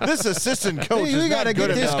 Yeah. This assistant coach Hey, is we not gotta good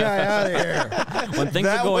get this enough. guy out of here. When things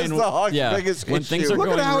That are going, was the Hawks' yeah. biggest When issue. things are Look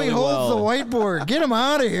going at how really he holds well, the whiteboard. Get him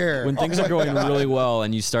out of here. when things are going really well,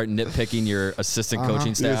 and you start nitpicking your assistant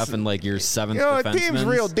coaching staff and like your seventh You know, the defenseman. team's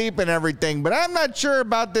real deep and everything, but I'm not sure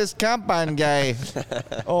about this Compon guy.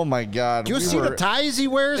 Oh my God! Do you we see were- the ties he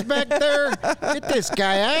wears back there? Get this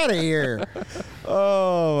guy out of here.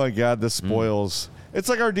 Oh my God, the spoils. It's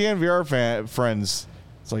like our DNVR friends.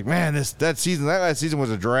 It's like, man, that last season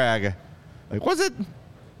was a drag. Like, was it?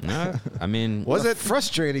 No, I mean, Was it?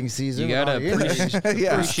 Frustrating season. You gotta all year. appreciate,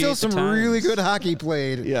 Yeah. There's still some the really times. good hockey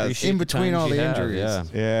played Yeah, in between all the injuries. Yeah.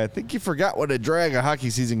 Yeah, I think you forgot what a drag a hockey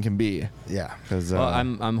season can be. Yeah. Because Well,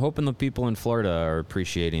 I'm hoping the people in Florida are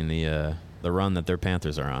appreciating the run that their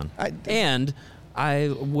Panthers are on, and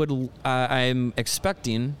I'm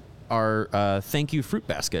expecting our thank you fruit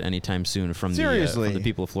basket anytime soon from Seriously. the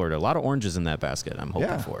people of Florida. A lot of oranges in that basket. I'm hoping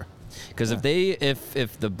Yeah. for, because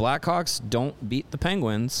if the Blackhawks don't beat the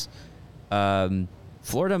Penguins,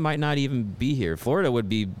 Florida might not even be here. Florida would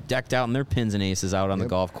be decked out in their pins and aces out on the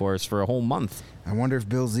golf course for a whole month. I wonder if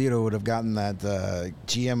Bill Zito would have gotten that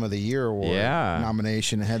GM of the Year award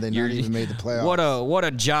nomination had they not even made the playoffs. What a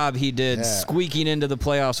job he did, Yeah. squeaking into the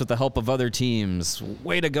playoffs with the help of other teams.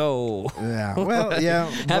 Way to go. Yeah. Well, yeah.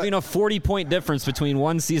 Having a 40-point difference between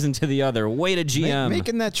one season to the other. Way to GM.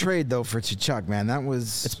 Making that trade, though, for Tkachuk, man, that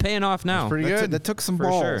was... It's paying off now. pretty good. That took some For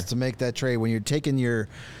balls sure. to make that trade when you're taking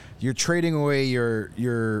you're trading away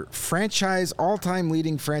your franchise all-time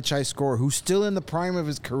leading franchise scorer who's still in the prime of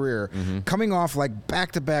his career, coming off like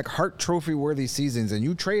back-to-back Hart Trophy worthy seasons, and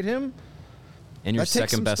you trade him. And your That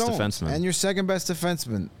takes second some best stones. defenseman. And your second best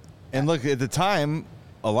defenseman. And look, at the time,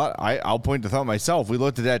 I'll point to thought myself. We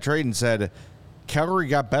looked at that trade and said, Calgary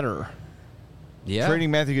got better. Yeah.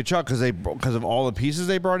 Trading Matthew Tkachuk because of all the pieces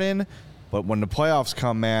they brought in. But when the playoffs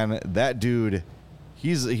come, man, that dude,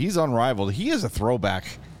 he's unrivaled. He is a throwback.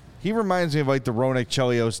 He reminds me of like the Ronek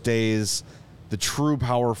Chelios days, the true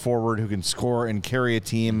power forward who can score and carry a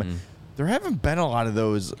team. There haven't been a lot of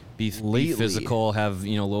those Be lately. physical, have a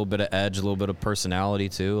little bit of edge, a little bit of personality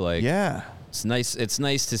too. Like Yeah. it's nice. It's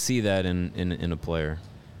nice to see that in a player.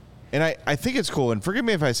 And I think it's cool, and forgive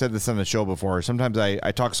me if I said this on the show before. Sometimes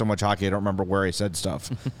I talk so much hockey, I don't remember where I said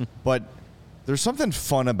stuff. But there's something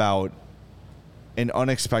fun about an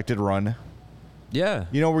unexpected run. Yeah.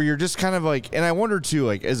 Where you're just kind of like, and I wonder too,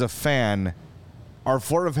 like, as a fan, are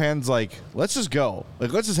Florida fans like, let's just go?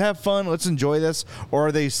 Like, let's just have fun, let's enjoy this? Or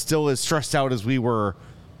are they still as stressed out as we were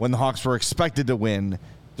when the Hawks were expected to win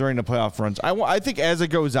during the playoff runs? I think as it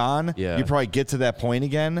goes on, you probably get to that point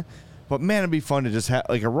again. But man, it'd be fun to just have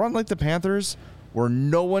like a run like the Panthers where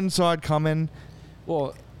no one saw it coming.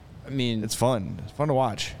 Well, I mean, It's fun. It's fun to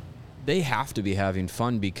watch. they have to be having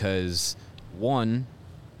fun because, one,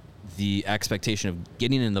 the expectation of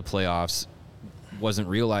getting in the playoffs wasn't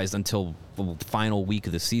realized until the final week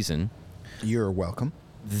of the season. You're welcome.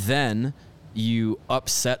 Then you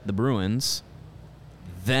upset the Bruins.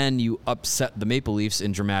 Then you upset the Maple Leafs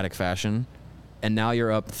in dramatic fashion. And now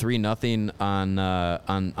you're up 3-0 on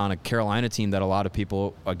a Carolina team that a lot of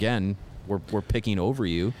people, again, were picking over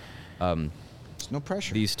you. There's no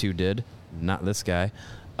pressure. These two did, not this guy.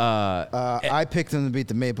 I picked them to beat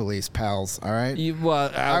the Maple Leafs, pals. All right.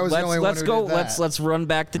 I was the only one let's who go. did that. Let's run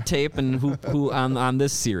back the tape and who on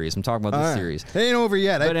this series. I'm talking about this All right. series. It ain't over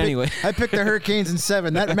yet. But anyway. I picked the Hurricanes in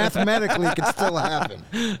 7. That mathematically could still happen.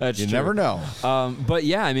 That's You true. never know. But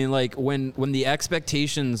yeah, I mean, like when the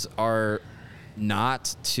expectations are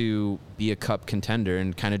not to be a cup contender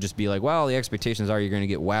and kind of just be like, well, the expectations are you're going to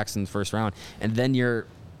get waxed in the first round, and then you're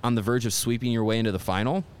on the verge of sweeping your way into the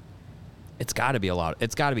final. It's got to be a lot.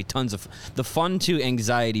 It's got to be tons of the fun to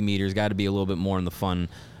anxiety meters. Got to be a little bit more in the fun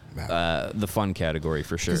category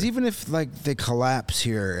for sure. Because even if like they collapse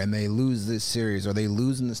here and they lose this series or they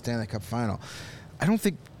lose in the Stanley Cup final, I don't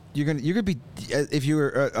think you're gonna be, if you're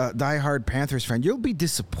a diehard Panthers fan, you'll be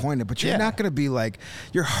disappointed, but you're not gonna be like,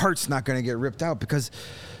 your heart's not gonna get ripped out, because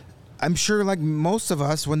I'm sure, like most of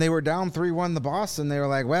us, when they were down 3-1 to Boston, they were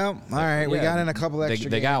like, well, all right, we got in a couple extra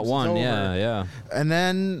games. They got one, it's over. yeah. And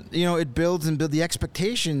then, it builds and builds. The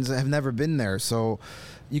expectations have never been there, so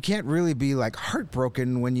you can't really be like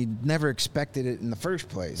heartbroken when you never expected it in the first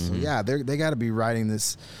place. So yeah, they got to be riding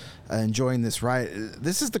this, enjoying this ride.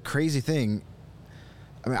 This is the crazy thing.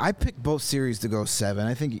 I mean, I picked both series to go 7.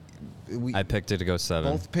 I think I picked it to go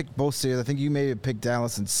 7. Both picked both series. I think you maybe picked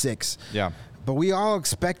Dallas in 6. Yeah. But we all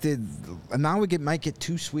expected, and now might get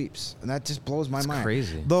 2 sweeps, and that just blows my mind.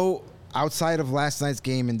 Crazy. Though outside of last night's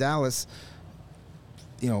game in Dallas,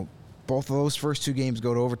 both of those first 2 games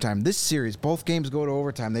go to overtime. This series, both games go to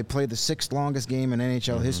overtime. They played the 6th longest game in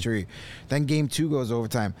NHL history. Then game 2 goes to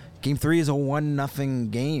overtime. Game 3 is a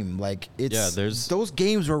 1-0 game. Like those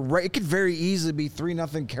games were right. It could very easily be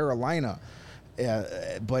 3-0 Carolina,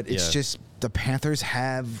 but it's just the Panthers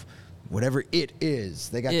have whatever it is.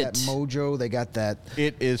 They got that mojo. They got that.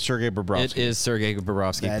 It is Sergei Bobrovsky. It is Sergei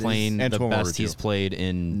Bobrovsky playing the best he's played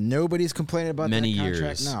in nobody's complaining about many that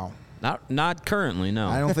contract years now. Not currently, no.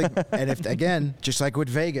 I don't think. And if again, just like with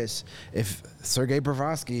Vegas, if Sergei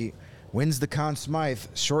Bobrovsky wins the Conn Smythe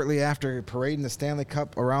shortly after parading the Stanley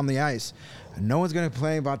Cup around the ice, no one's going to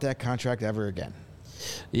complain about that contract ever again.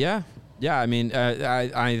 Yeah. I mean,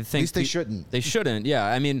 I think at least they shouldn't. They shouldn't. Yeah.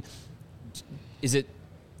 I mean,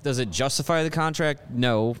 does it justify the contract?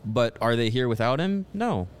 No. But are they here without him?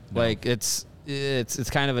 No. Like it's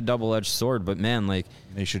kind of a double-edged sword. But man, like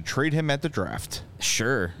they should trade him at the draft.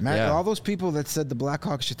 Sure. Matt, all those people that said the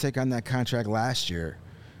Blackhawks should take on that contract last year.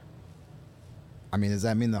 I mean, does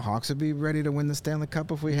that mean the Hawks would be ready to win the Stanley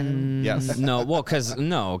Cup if we had him? Yes. No. Well,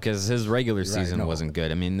 because his regular season wasn't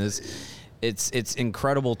good. I mean, it's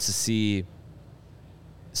incredible to see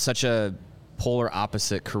such a polar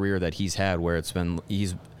opposite career that he's had, where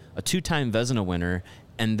he's a 2-time Vezina winner,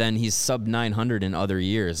 and then he's sub 900 in other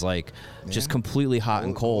years, like just completely hot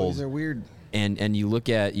and cold. They're weird. And you look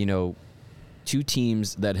at 2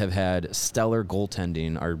 teams that have had stellar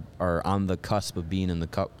goaltending are on the cusp of being in the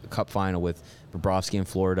cup final with Bobrovsky in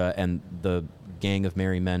Florida and the gang of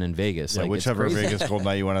merry men in Vegas. Yeah, like, whichever Vegas Golden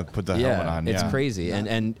Knight you want to put the helmet on. It's crazy. Yeah.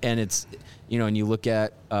 And it's and you look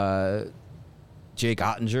at Jake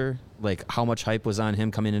Ottinger, like how much hype was on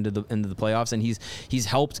him coming into the playoffs, and he's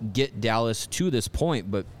helped get Dallas to this point,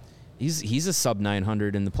 but he's a sub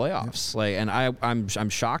 900 in the playoffs. Like, and I'm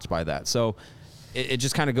shocked by that. So it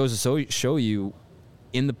just kind of goes to show you,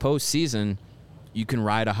 in the postseason, you can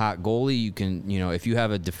ride a hot goalie. You can, if you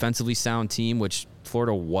have a defensively sound team, which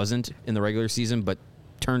Florida wasn't in the regular season, but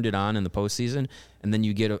turned it on in the postseason, and then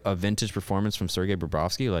you get a vintage performance from Sergei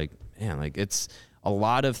Bobrovsky. Like, man, like it's a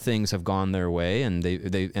lot of things have gone their way, and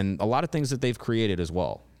they a lot of things that they've created as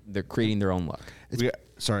well. They're creating their own luck.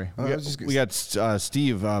 We got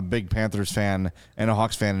Steve, a big Panthers fan and a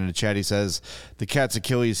Hawks fan in the chat. He says the Cats'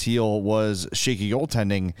 Achilles heel was shaky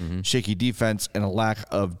goaltending, shaky defense, and a lack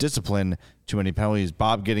of discipline. Too many penalties.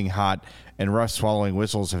 Bob getting hot and refs swallowing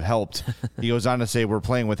whistles have helped. He goes on to say, we're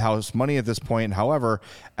playing with house money at this point. However,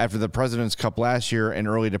 after the President's Cup last year and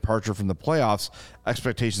early departure from the playoffs,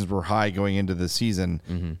 expectations were high going into the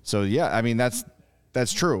season. So, yeah, I mean, that's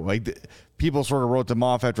true. Like, people sort of wrote them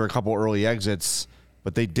off after a couple early exits,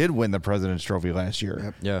 but they did win the President's Trophy last year.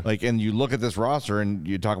 Yep. Yeah. Like, and you look at this roster and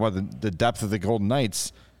you talk about the depth of the Golden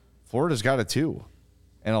Knights. Florida's got it too,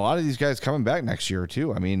 and a lot of these guys coming back next year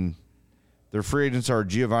too. I mean, their free agents are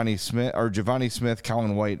Giovanni Smith,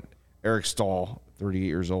 Colin White, Eric Stahl, 38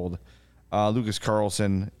 years old, Lucas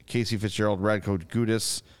Carlson, Casey Fitzgerald, Radko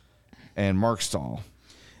Gudas, and Mark Stahl.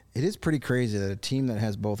 It is pretty crazy that a team that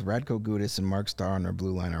has both Radko Gudas and Mark Stahl on their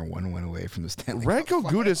blue line are 1 win away from the Stanley Cup. Radko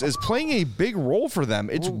Gudas is playing a big role for them.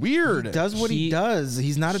 It's weird. He does what he does.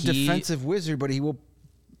 He's not a defensive wizard, but he will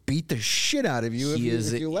beat the shit out of you if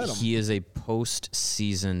you let him. He is a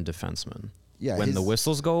postseason defenseman. Yeah, when the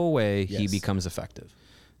whistles go away, he becomes effective.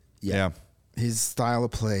 Yeah. His style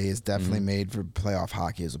of play is definitely made for playoff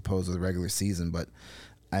hockey as opposed to the regular season. But,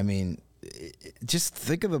 I mean, just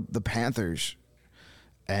think of the Panthers.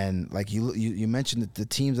 And, like, you mentioned the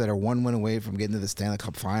teams that are 1 win away from getting to the Stanley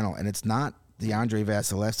Cup final, and it's not the Andrei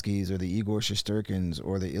Vasilevskis or the Igor Shesterkins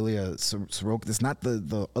or the Ilya Sorokin. It's not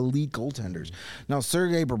the elite goaltenders. Now,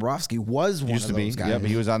 Sergei Bobrovsky was one of those guys. Yeah, but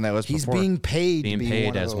he was on that list He's before. being paid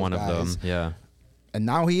as one of them, yeah. And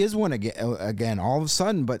now he is one again all of a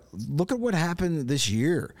sudden. But look at what happened this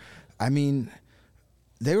year. I mean,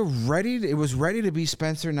 they were ready. It was ready to be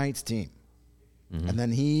Spencer Knight's team. And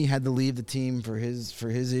then he had to leave the team for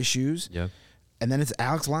his issues. Yeah. And then it's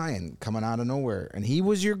Alex Lyon coming out of nowhere. And he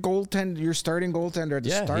was your starting goaltender at the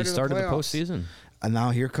start of the playoffs. he started the postseason. And now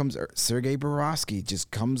here comes Sergei Bobrovsky,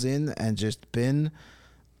 just comes in and just been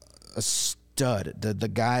a stud. The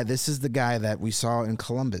guy, this is the guy that we saw in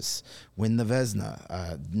Columbus win the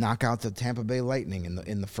Vezina, knock out the Tampa Bay Lightning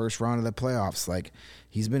in the first round of the playoffs. Like,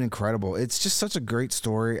 he's been incredible. It's just such a great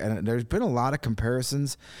story. And there's been a lot of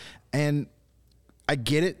comparisons. And I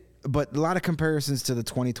get it, but a lot of comparisons to the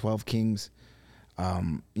 2012 Kings.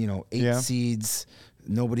 8 seeds.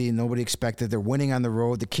 Nobody expected. They're winning on the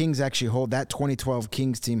road. The Kings actually hold that 2012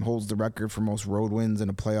 Kings team holds the record for most road wins in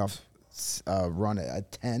a playoff run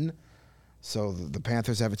at 10. So the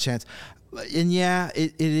Panthers have a chance. And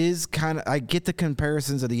it is kind of. I get the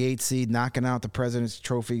comparisons of the 8 seed knocking out the President's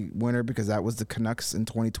Trophy winner because that was the Canucks in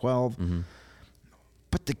 2012. Mm-hmm.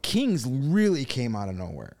 But the Kings really came out of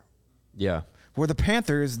nowhere. Yeah. Where the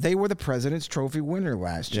Panthers, they were the President's Trophy winner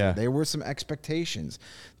last year. Yeah. There were some expectations.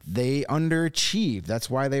 They underachieved. That's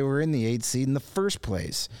why they were in the 8th seed in the first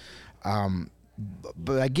place.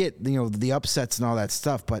 But I get, the upsets and all that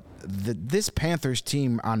stuff. But this Panthers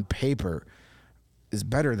team on paper is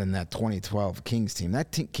better than that 2012 Kings team.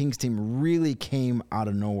 That Kings team really came out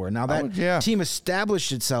of nowhere. Now, that team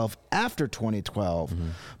established itself after 2012,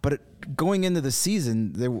 but going into the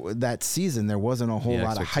season, there wasn't a whole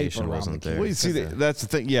lot of hype around the Kings. Well, you see, that's the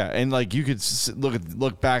thing, yeah. And, like, you could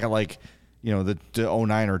look back at, like, the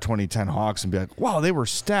 09 or 2010 Hawks and be like, wow, they were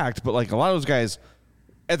stacked. But, like, a lot of those guys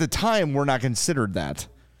at the time were not considered that.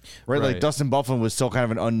 Right, like Dustin Byfuglien was still kind of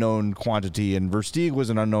an unknown quantity, and Versteeg was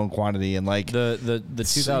an unknown quantity, and like the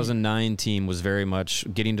 2009 team was very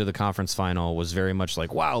much getting to the conference final was very much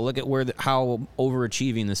like, wow, look at how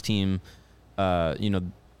overachieving this team,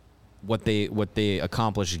 what they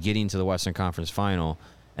accomplished getting to the Western Conference Final,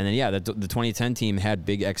 and then the 2010 team had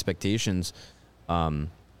big expectations, but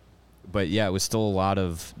it was still a lot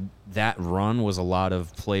of that run was a lot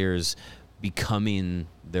of players becoming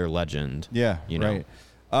their legend. Yeah, right.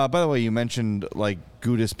 By the way, you mentioned like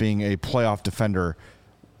Gudas being a playoff defender.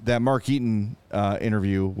 That Mark Eaton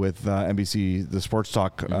interview with NBC, the Sports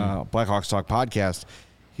Talk, Blackhawks Talk podcast,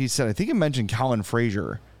 he said, I think he mentioned Colin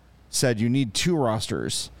Fraser said you need 2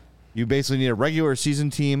 rosters. You basically need a regular season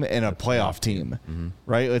team and a playoff team,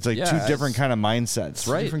 right? It's like 2 different kind of mindsets.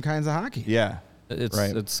 Right. Different kinds of hockey. Yeah.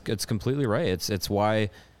 It's completely right. It's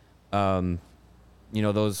why, those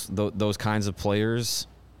kinds of players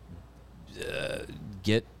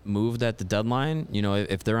get moved at the deadline.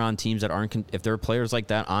 If they're on teams that aren't, if there are players like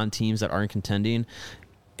that on teams that aren't contending,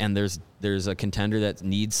 and there's a contender that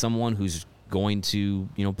needs someone who's going to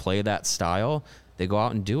play that style, they go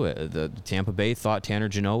out and do it. The Tampa Bay thought Tanner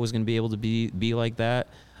Jeannot was going to be able to be like that,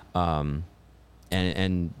 and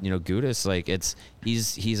Gudas, like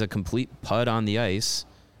he's a complete pud on the ice,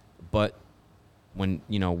 but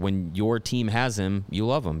when your team has him, you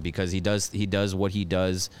love him because he does what he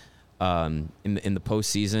does. In the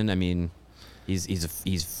postseason, I mean,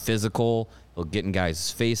 he's physical. He'll get in guys'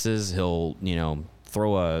 faces. He'll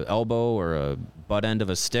throw a elbow or a butt end of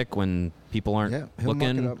a stick when people aren't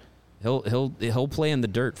looking. He'll play in the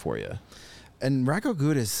dirt for you. And Radko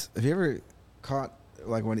Gudas, have you ever caught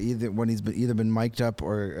like when he's been mic'd up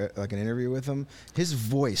or like an interview with him? His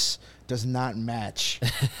voice does not match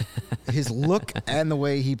his look and the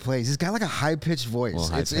way he plays. He's got like a high-pitched voice.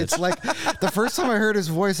 It's like the first time I heard his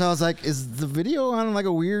voice, I was like, is the video on like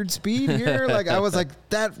a weird speed here? Like I was like,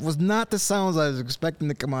 that was not the sounds I was expecting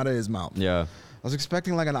to come out of his mouth. Yeah. I was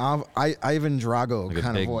expecting like an Ivan Drago like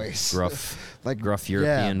kind of voice. Gruff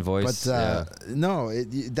European voice. But no,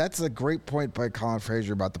 that's a great point by Colin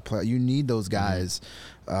Fraser about the play. You need those guys.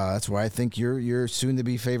 That's why I think your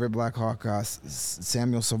soon-to-be favorite Blackhawk,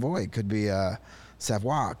 Samuel Savoy, could be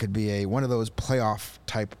one of those playoff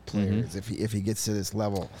type players if he gets to this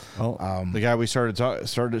level. Well, the guy we started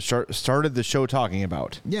the show talking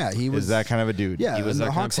about. Yeah, he was that kind of a dude. Yeah, he was the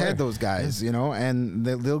Hawks had those guys, and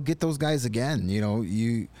they'll get those guys again.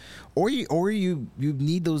 You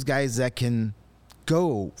need those guys that can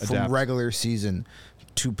go from Adapt. regular season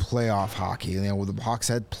to playoff hockey. The Hawks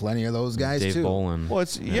had plenty of those guys Dave too. Bolin. Well,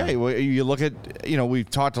 you look at we've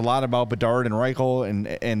talked a lot about Bedard and Reichel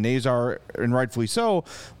and Nazar, and rightfully so.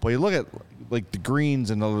 But you look at like the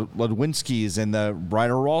Greens and the Ludwinskis and the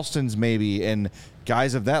Ryder Ralstons maybe, and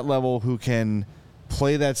guys of that level who can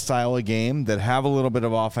play that style of game, that have a little bit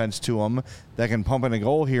of offense to them, that can pump in a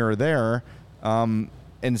goal here or there. And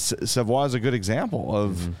Savoy is a good example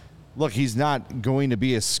of. Look, he's not going to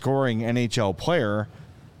be a scoring NHL player,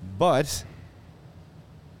 but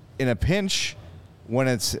in a pinch, when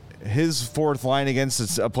it's his fourth line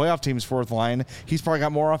against a playoff team's fourth line, he's probably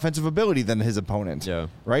got more offensive ability than his opponent. Yeah.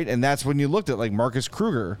 Right? And that's when you looked at like Marcus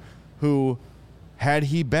Kruger, who, had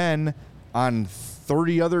he been on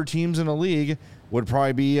 30 other teams in the league, would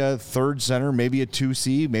probably be a third center, maybe a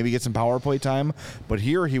 2C, maybe get some power play time. But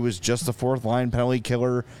here he was just the fourth line penalty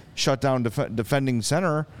killer, shutdown defending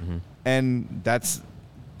center. Mm-hmm. And that's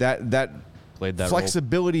that played that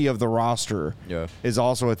flexibility role. Of the roster is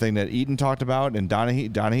also a thing that Eaton talked about, and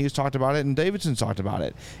Donahue's talked about it, and Davidson's talked about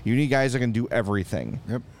it. You need guys that can do everything.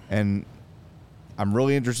 Yep. And I'm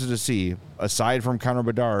really interested to see, aside from Connor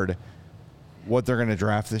Bedard, what they're going to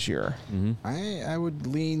draft this year. Mm-hmm. I would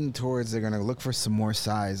lean towards they're going to look for some more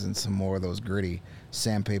size and some more of those gritty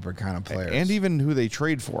sandpaper kind of players. And even who they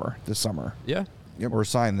trade for this summer. Yeah. Yep. Or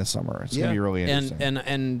sign this summer. It's going to be really interesting.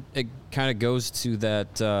 And it kind of goes to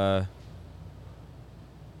that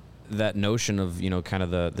that notion of, kind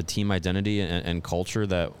of the team identity and culture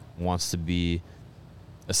that wants to be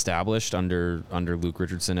established under Luke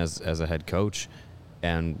Richardson as a head coach.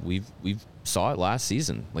 And we've saw it last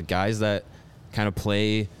season. Like guys that kind of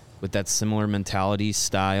play with that similar mentality,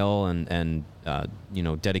 style, and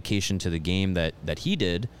dedication to the game that he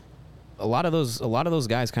did. A lot of those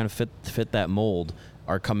guys kind of fit that mold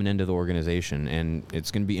are coming into the organization, and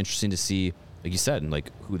it's going to be interesting to see, like you said, like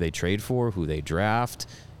who they trade for, who they draft.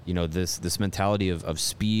 This mentality of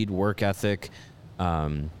speed, work ethic,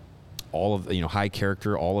 all of high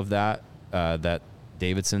character, all of that that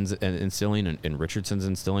Davidson's instilling and Richardson's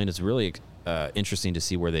instilling. It's really interesting to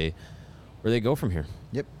see where they go from here.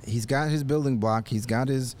 Yep, he's got his building block. He's got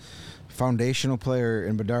his foundational player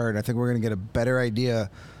in Bedard. I think we're going to get a better idea.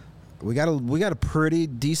 We got a pretty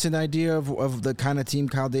decent idea of the kind of team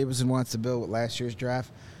Kyle Davidson wants to build with last year's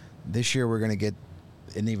draft. This year we're going to get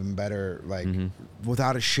an even better,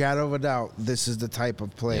 without a shadow of a doubt, this is the type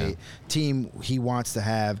of team he wants to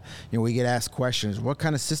have. We get asked questions. What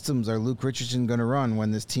kind of systems are Luke Richardson going to run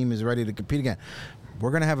when this team is ready to compete again?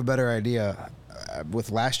 We're going to have a better idea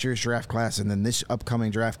with last year's draft class and then this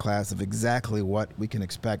upcoming draft class of exactly what we can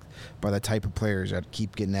expect by the type of players that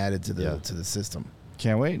keep getting added to the system.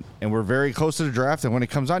 Can't wait. And we're very close to the draft, and when it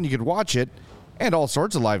comes on, you can watch it and all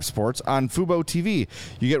sorts of live sports on Fubo TV.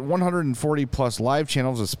 You get 140 plus live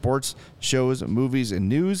channels of sports, shows, movies, and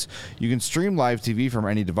news. You can stream live TV from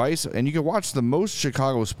any device, and you can watch the most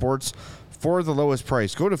Chicago sports for the lowest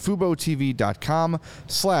price. Go to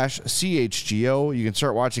FuboTV.com/CHGO. You can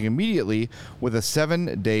start watching immediately with a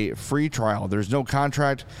 7-day free trial. There's no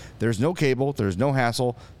contract. There's no cable. There's no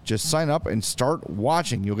hassle. Just sign up and start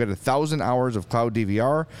watching. You'll get 1,000 hours of cloud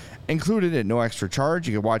DVR included at no extra charge.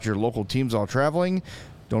 You can watch your local teams while traveling.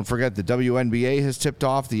 Don't forget the WNBA has tipped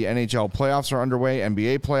off. The NHL playoffs are underway.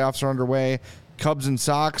 NBA playoffs are underway. Cubs and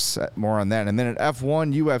Sox, more on that. And then at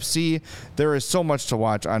F1, UFC, there is so much to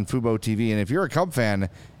watch on Fubo TV. And if you're a Cub fan,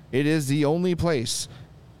 it is the only place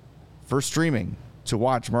for streaming to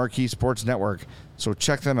watch Marquee Sports Network. So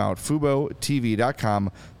check them out,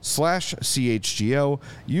 FuboTV.com/CHGO.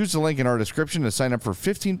 Use the link in our description to sign up for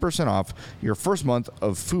 15% off your first month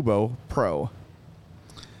of Fubo Pro.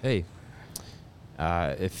 Hey,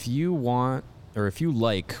 if you want, or if you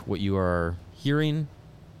like what you are hearing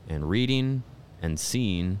and reading and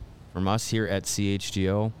seeing from us here at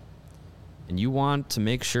CHGO, and you want to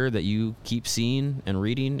make sure that you keep seeing and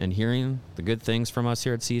reading and hearing the good things from us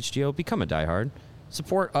here at CHGO, become a diehard.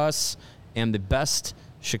 Support us and the best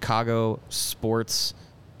Chicago sports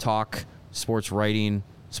talk, sports writing,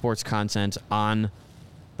 sports content on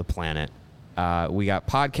the planet. We got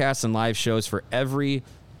podcasts and live shows for every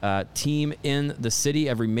team in the city,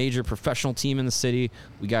 every major professional team in the city.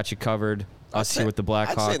 We got you covered. Us here with the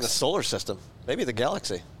Blackhawks. I'd say in the solar system. Maybe the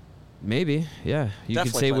galaxy. Maybe, yeah. You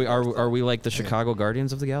could say are we like the Chicago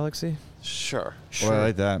Guardians of the Galaxy? Sure. Well, I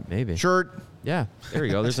like that. Maybe. Shirt. Yeah, there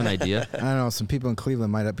you go. There's an idea. I don't know. Some people in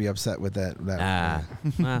Cleveland might be upset with that.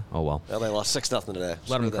 Oh, well. Well, they lost 6-0 today.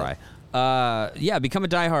 Let them cry. Become a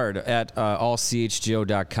diehard at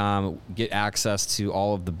allchgo.com. Get access to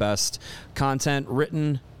all of the best content,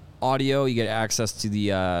 written, audio. You get access to the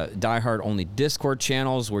diehard-only Discord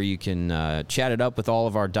channels where you can chat it up with all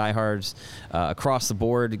of our diehards across the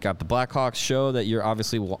board. You got the Blackhawks show that you're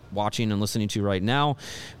obviously watching and listening to right now.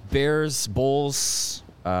 Bears, Bulls,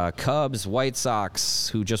 Cubs, White Sox,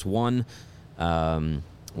 who just won.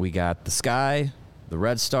 We got the Sky, the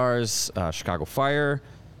Red Stars, Chicago Fire.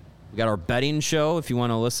 We got our betting show if you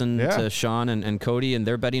want to listen to Sean and Cody and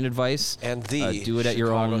their betting advice. And the do it at Chicago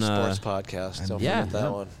your own Sports Podcast. Don't forget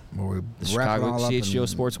that one. The Chicago CHGO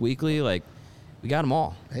Sports Weekly. Like, We got them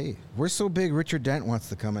all. Hey, we're so big. Richard Dent wants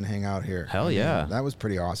to come and hang out here. Hell yeah. That was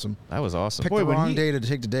pretty awesome. That was awesome. Picked the wrong day to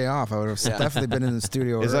take the day off. I would have definitely been in the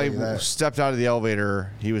studio. As I early. stepped out of the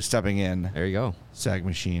elevator, he was stepping in. There you go. Sag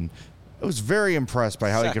machine. I was very impressed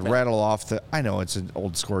by how he could rattle off the. I know it's an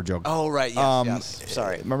old score joke. Oh, right. Yes.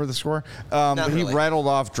 Sorry. Remember the score? But he really. rattled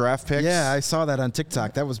off draft picks. Yeah, I saw that on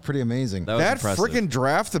TikTok. That was pretty amazing. That freaking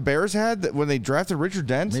draft the Bears had when they drafted Richard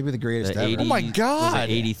Dent. Maybe the greatest The ever. 80 Oh my God. Was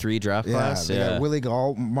it 83 draft class? they got Willie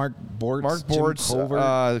Gall, Mark Bortz,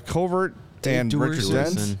 Covert, Covert, and Richard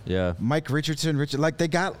Dawson. Dent. Yeah. Mike Richardson, like they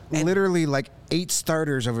got literally like 8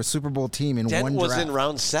 starters of a Super Bowl team in Dent one was draft. in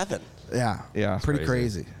round 7. Yeah, pretty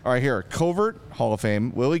crazy. All right, here. Covert, Hall of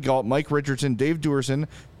Fame. Willie Galt, Mike Richardson, Dave Duerson,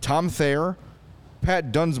 Tom Thayer,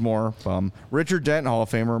 Pat Dunsmore, Richard Dent, Hall of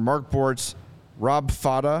Famer, Mark Bortz, Rob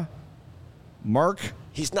Fata, Mark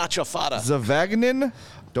He's not your father. Zavagnin,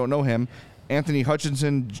 don't know him, Anthony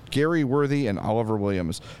Hutchinson, Gary Worthy, and Oliver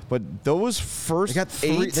Williams. But those first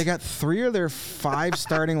They got 3 of their 5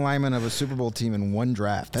 starting linemen of a Super Bowl team in one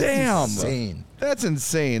draft. That's insane. That's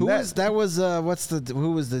insane. Who was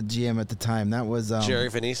the GM at the time? That was Jerry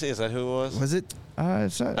Venisi, is that who it was? Was it?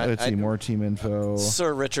 It's not, let's see, more team info.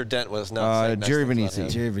 Sir Richard Dent was not. Jerry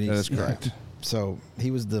Venisi. Jerry Venisi. That is correct. Yeah. So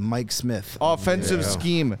he was the Mike Smith. Offensive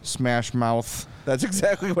scheme, smash mouth. That's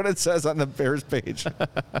exactly what it says on the Bears page.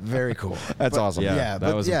 Very cool. That's awesome. Yeah,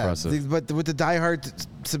 that was impressive. But with the Die Hard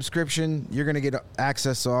subscription, you're going to get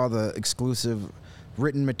access to all the exclusive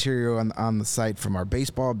written material on the site from our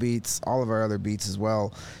baseball beats, all of our other beats as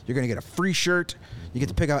well. You're going to get a free shirt. You get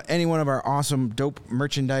to pick out any one of our awesome, dope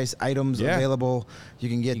merchandise items available. You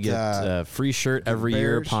can get a free shirt every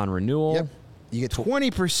year upon renewal. Yep. You get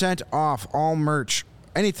 20% off all merch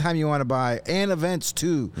anytime you want to buy, and events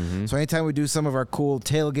too. Mm-hmm. So anytime we do some of our cool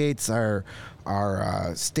tailgates,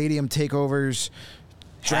 our stadium takeovers,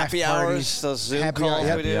 happy hours, those Zoom calls we do.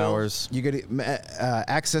 Happy hours. You get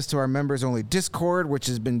access to our members-only Discord, which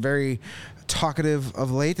has been very talkative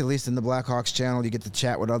of late, at least in the Blackhawks channel. You get to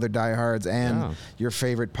chat with other diehards and your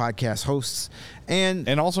favorite podcast hosts, and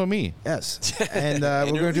also me. Yes, and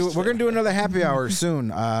we're gonna do another happy hour soon,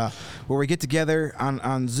 where we get together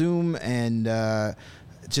on Zoom and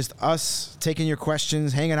just us taking your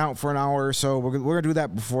questions, hanging out for an hour or so. We're gonna do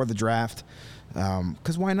that before the draft.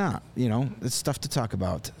 Because why not? It's stuff to talk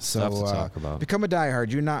about. So become a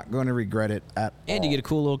diehard. You're not going to regret it at all. And you get a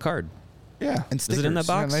cool little card. Yeah. And stickers. Is it in that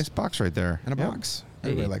box? Yeah, a nice box right there. In a box.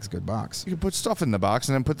 Everybody likes a good box. You can put stuff in the box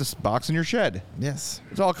and then put this box in your shed. Yes.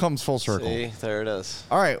 It all comes full circle. See, there it is.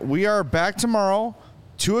 All right, we are back tomorrow,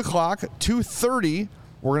 2 o'clock, 2:30.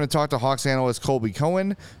 We're going to talk to Hawks analyst Colby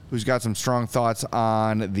Cohen, who's got some strong thoughts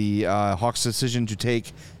on the Hawks' decision to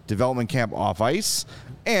take development camp off ice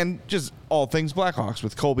and just all things Blackhawks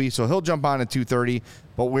with Colby. So he'll jump on at 2:30,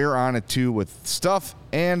 but we're on at 2 with stuff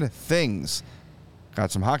and things. Got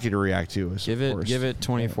some hockey to react to. Give it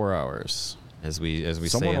 24 hours, as we say.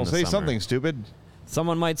 Someone will say summer. something stupid.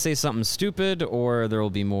 Someone might say something stupid, or there will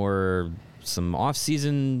be some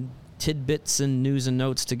off-season tidbits and news and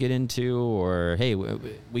notes to get into. Or hey,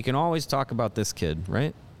 we can always talk about this kid,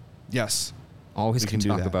 right? Yes, always can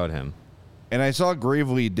talk that. about him. And I saw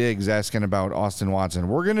Gravely Diggs asking about Austin Watson.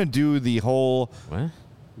 We're gonna do the whole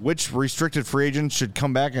which restricted free agents should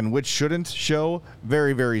come back and which shouldn't show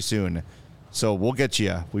very, very soon. So we'll get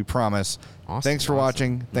you. We promise. Thanks for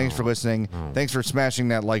watching. Thanks for listening. Thanks for smashing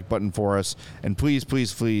that like button for us. And please,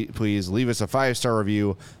 please, please, please leave us a 5-star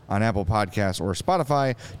review on Apple Podcasts or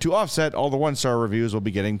Spotify to offset all the 1-star reviews we'll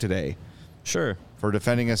be getting today. Sure. For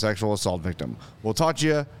defending a sexual assault victim. We'll talk to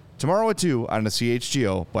you tomorrow at 2 on the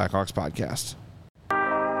CHGO Blackhawks podcast.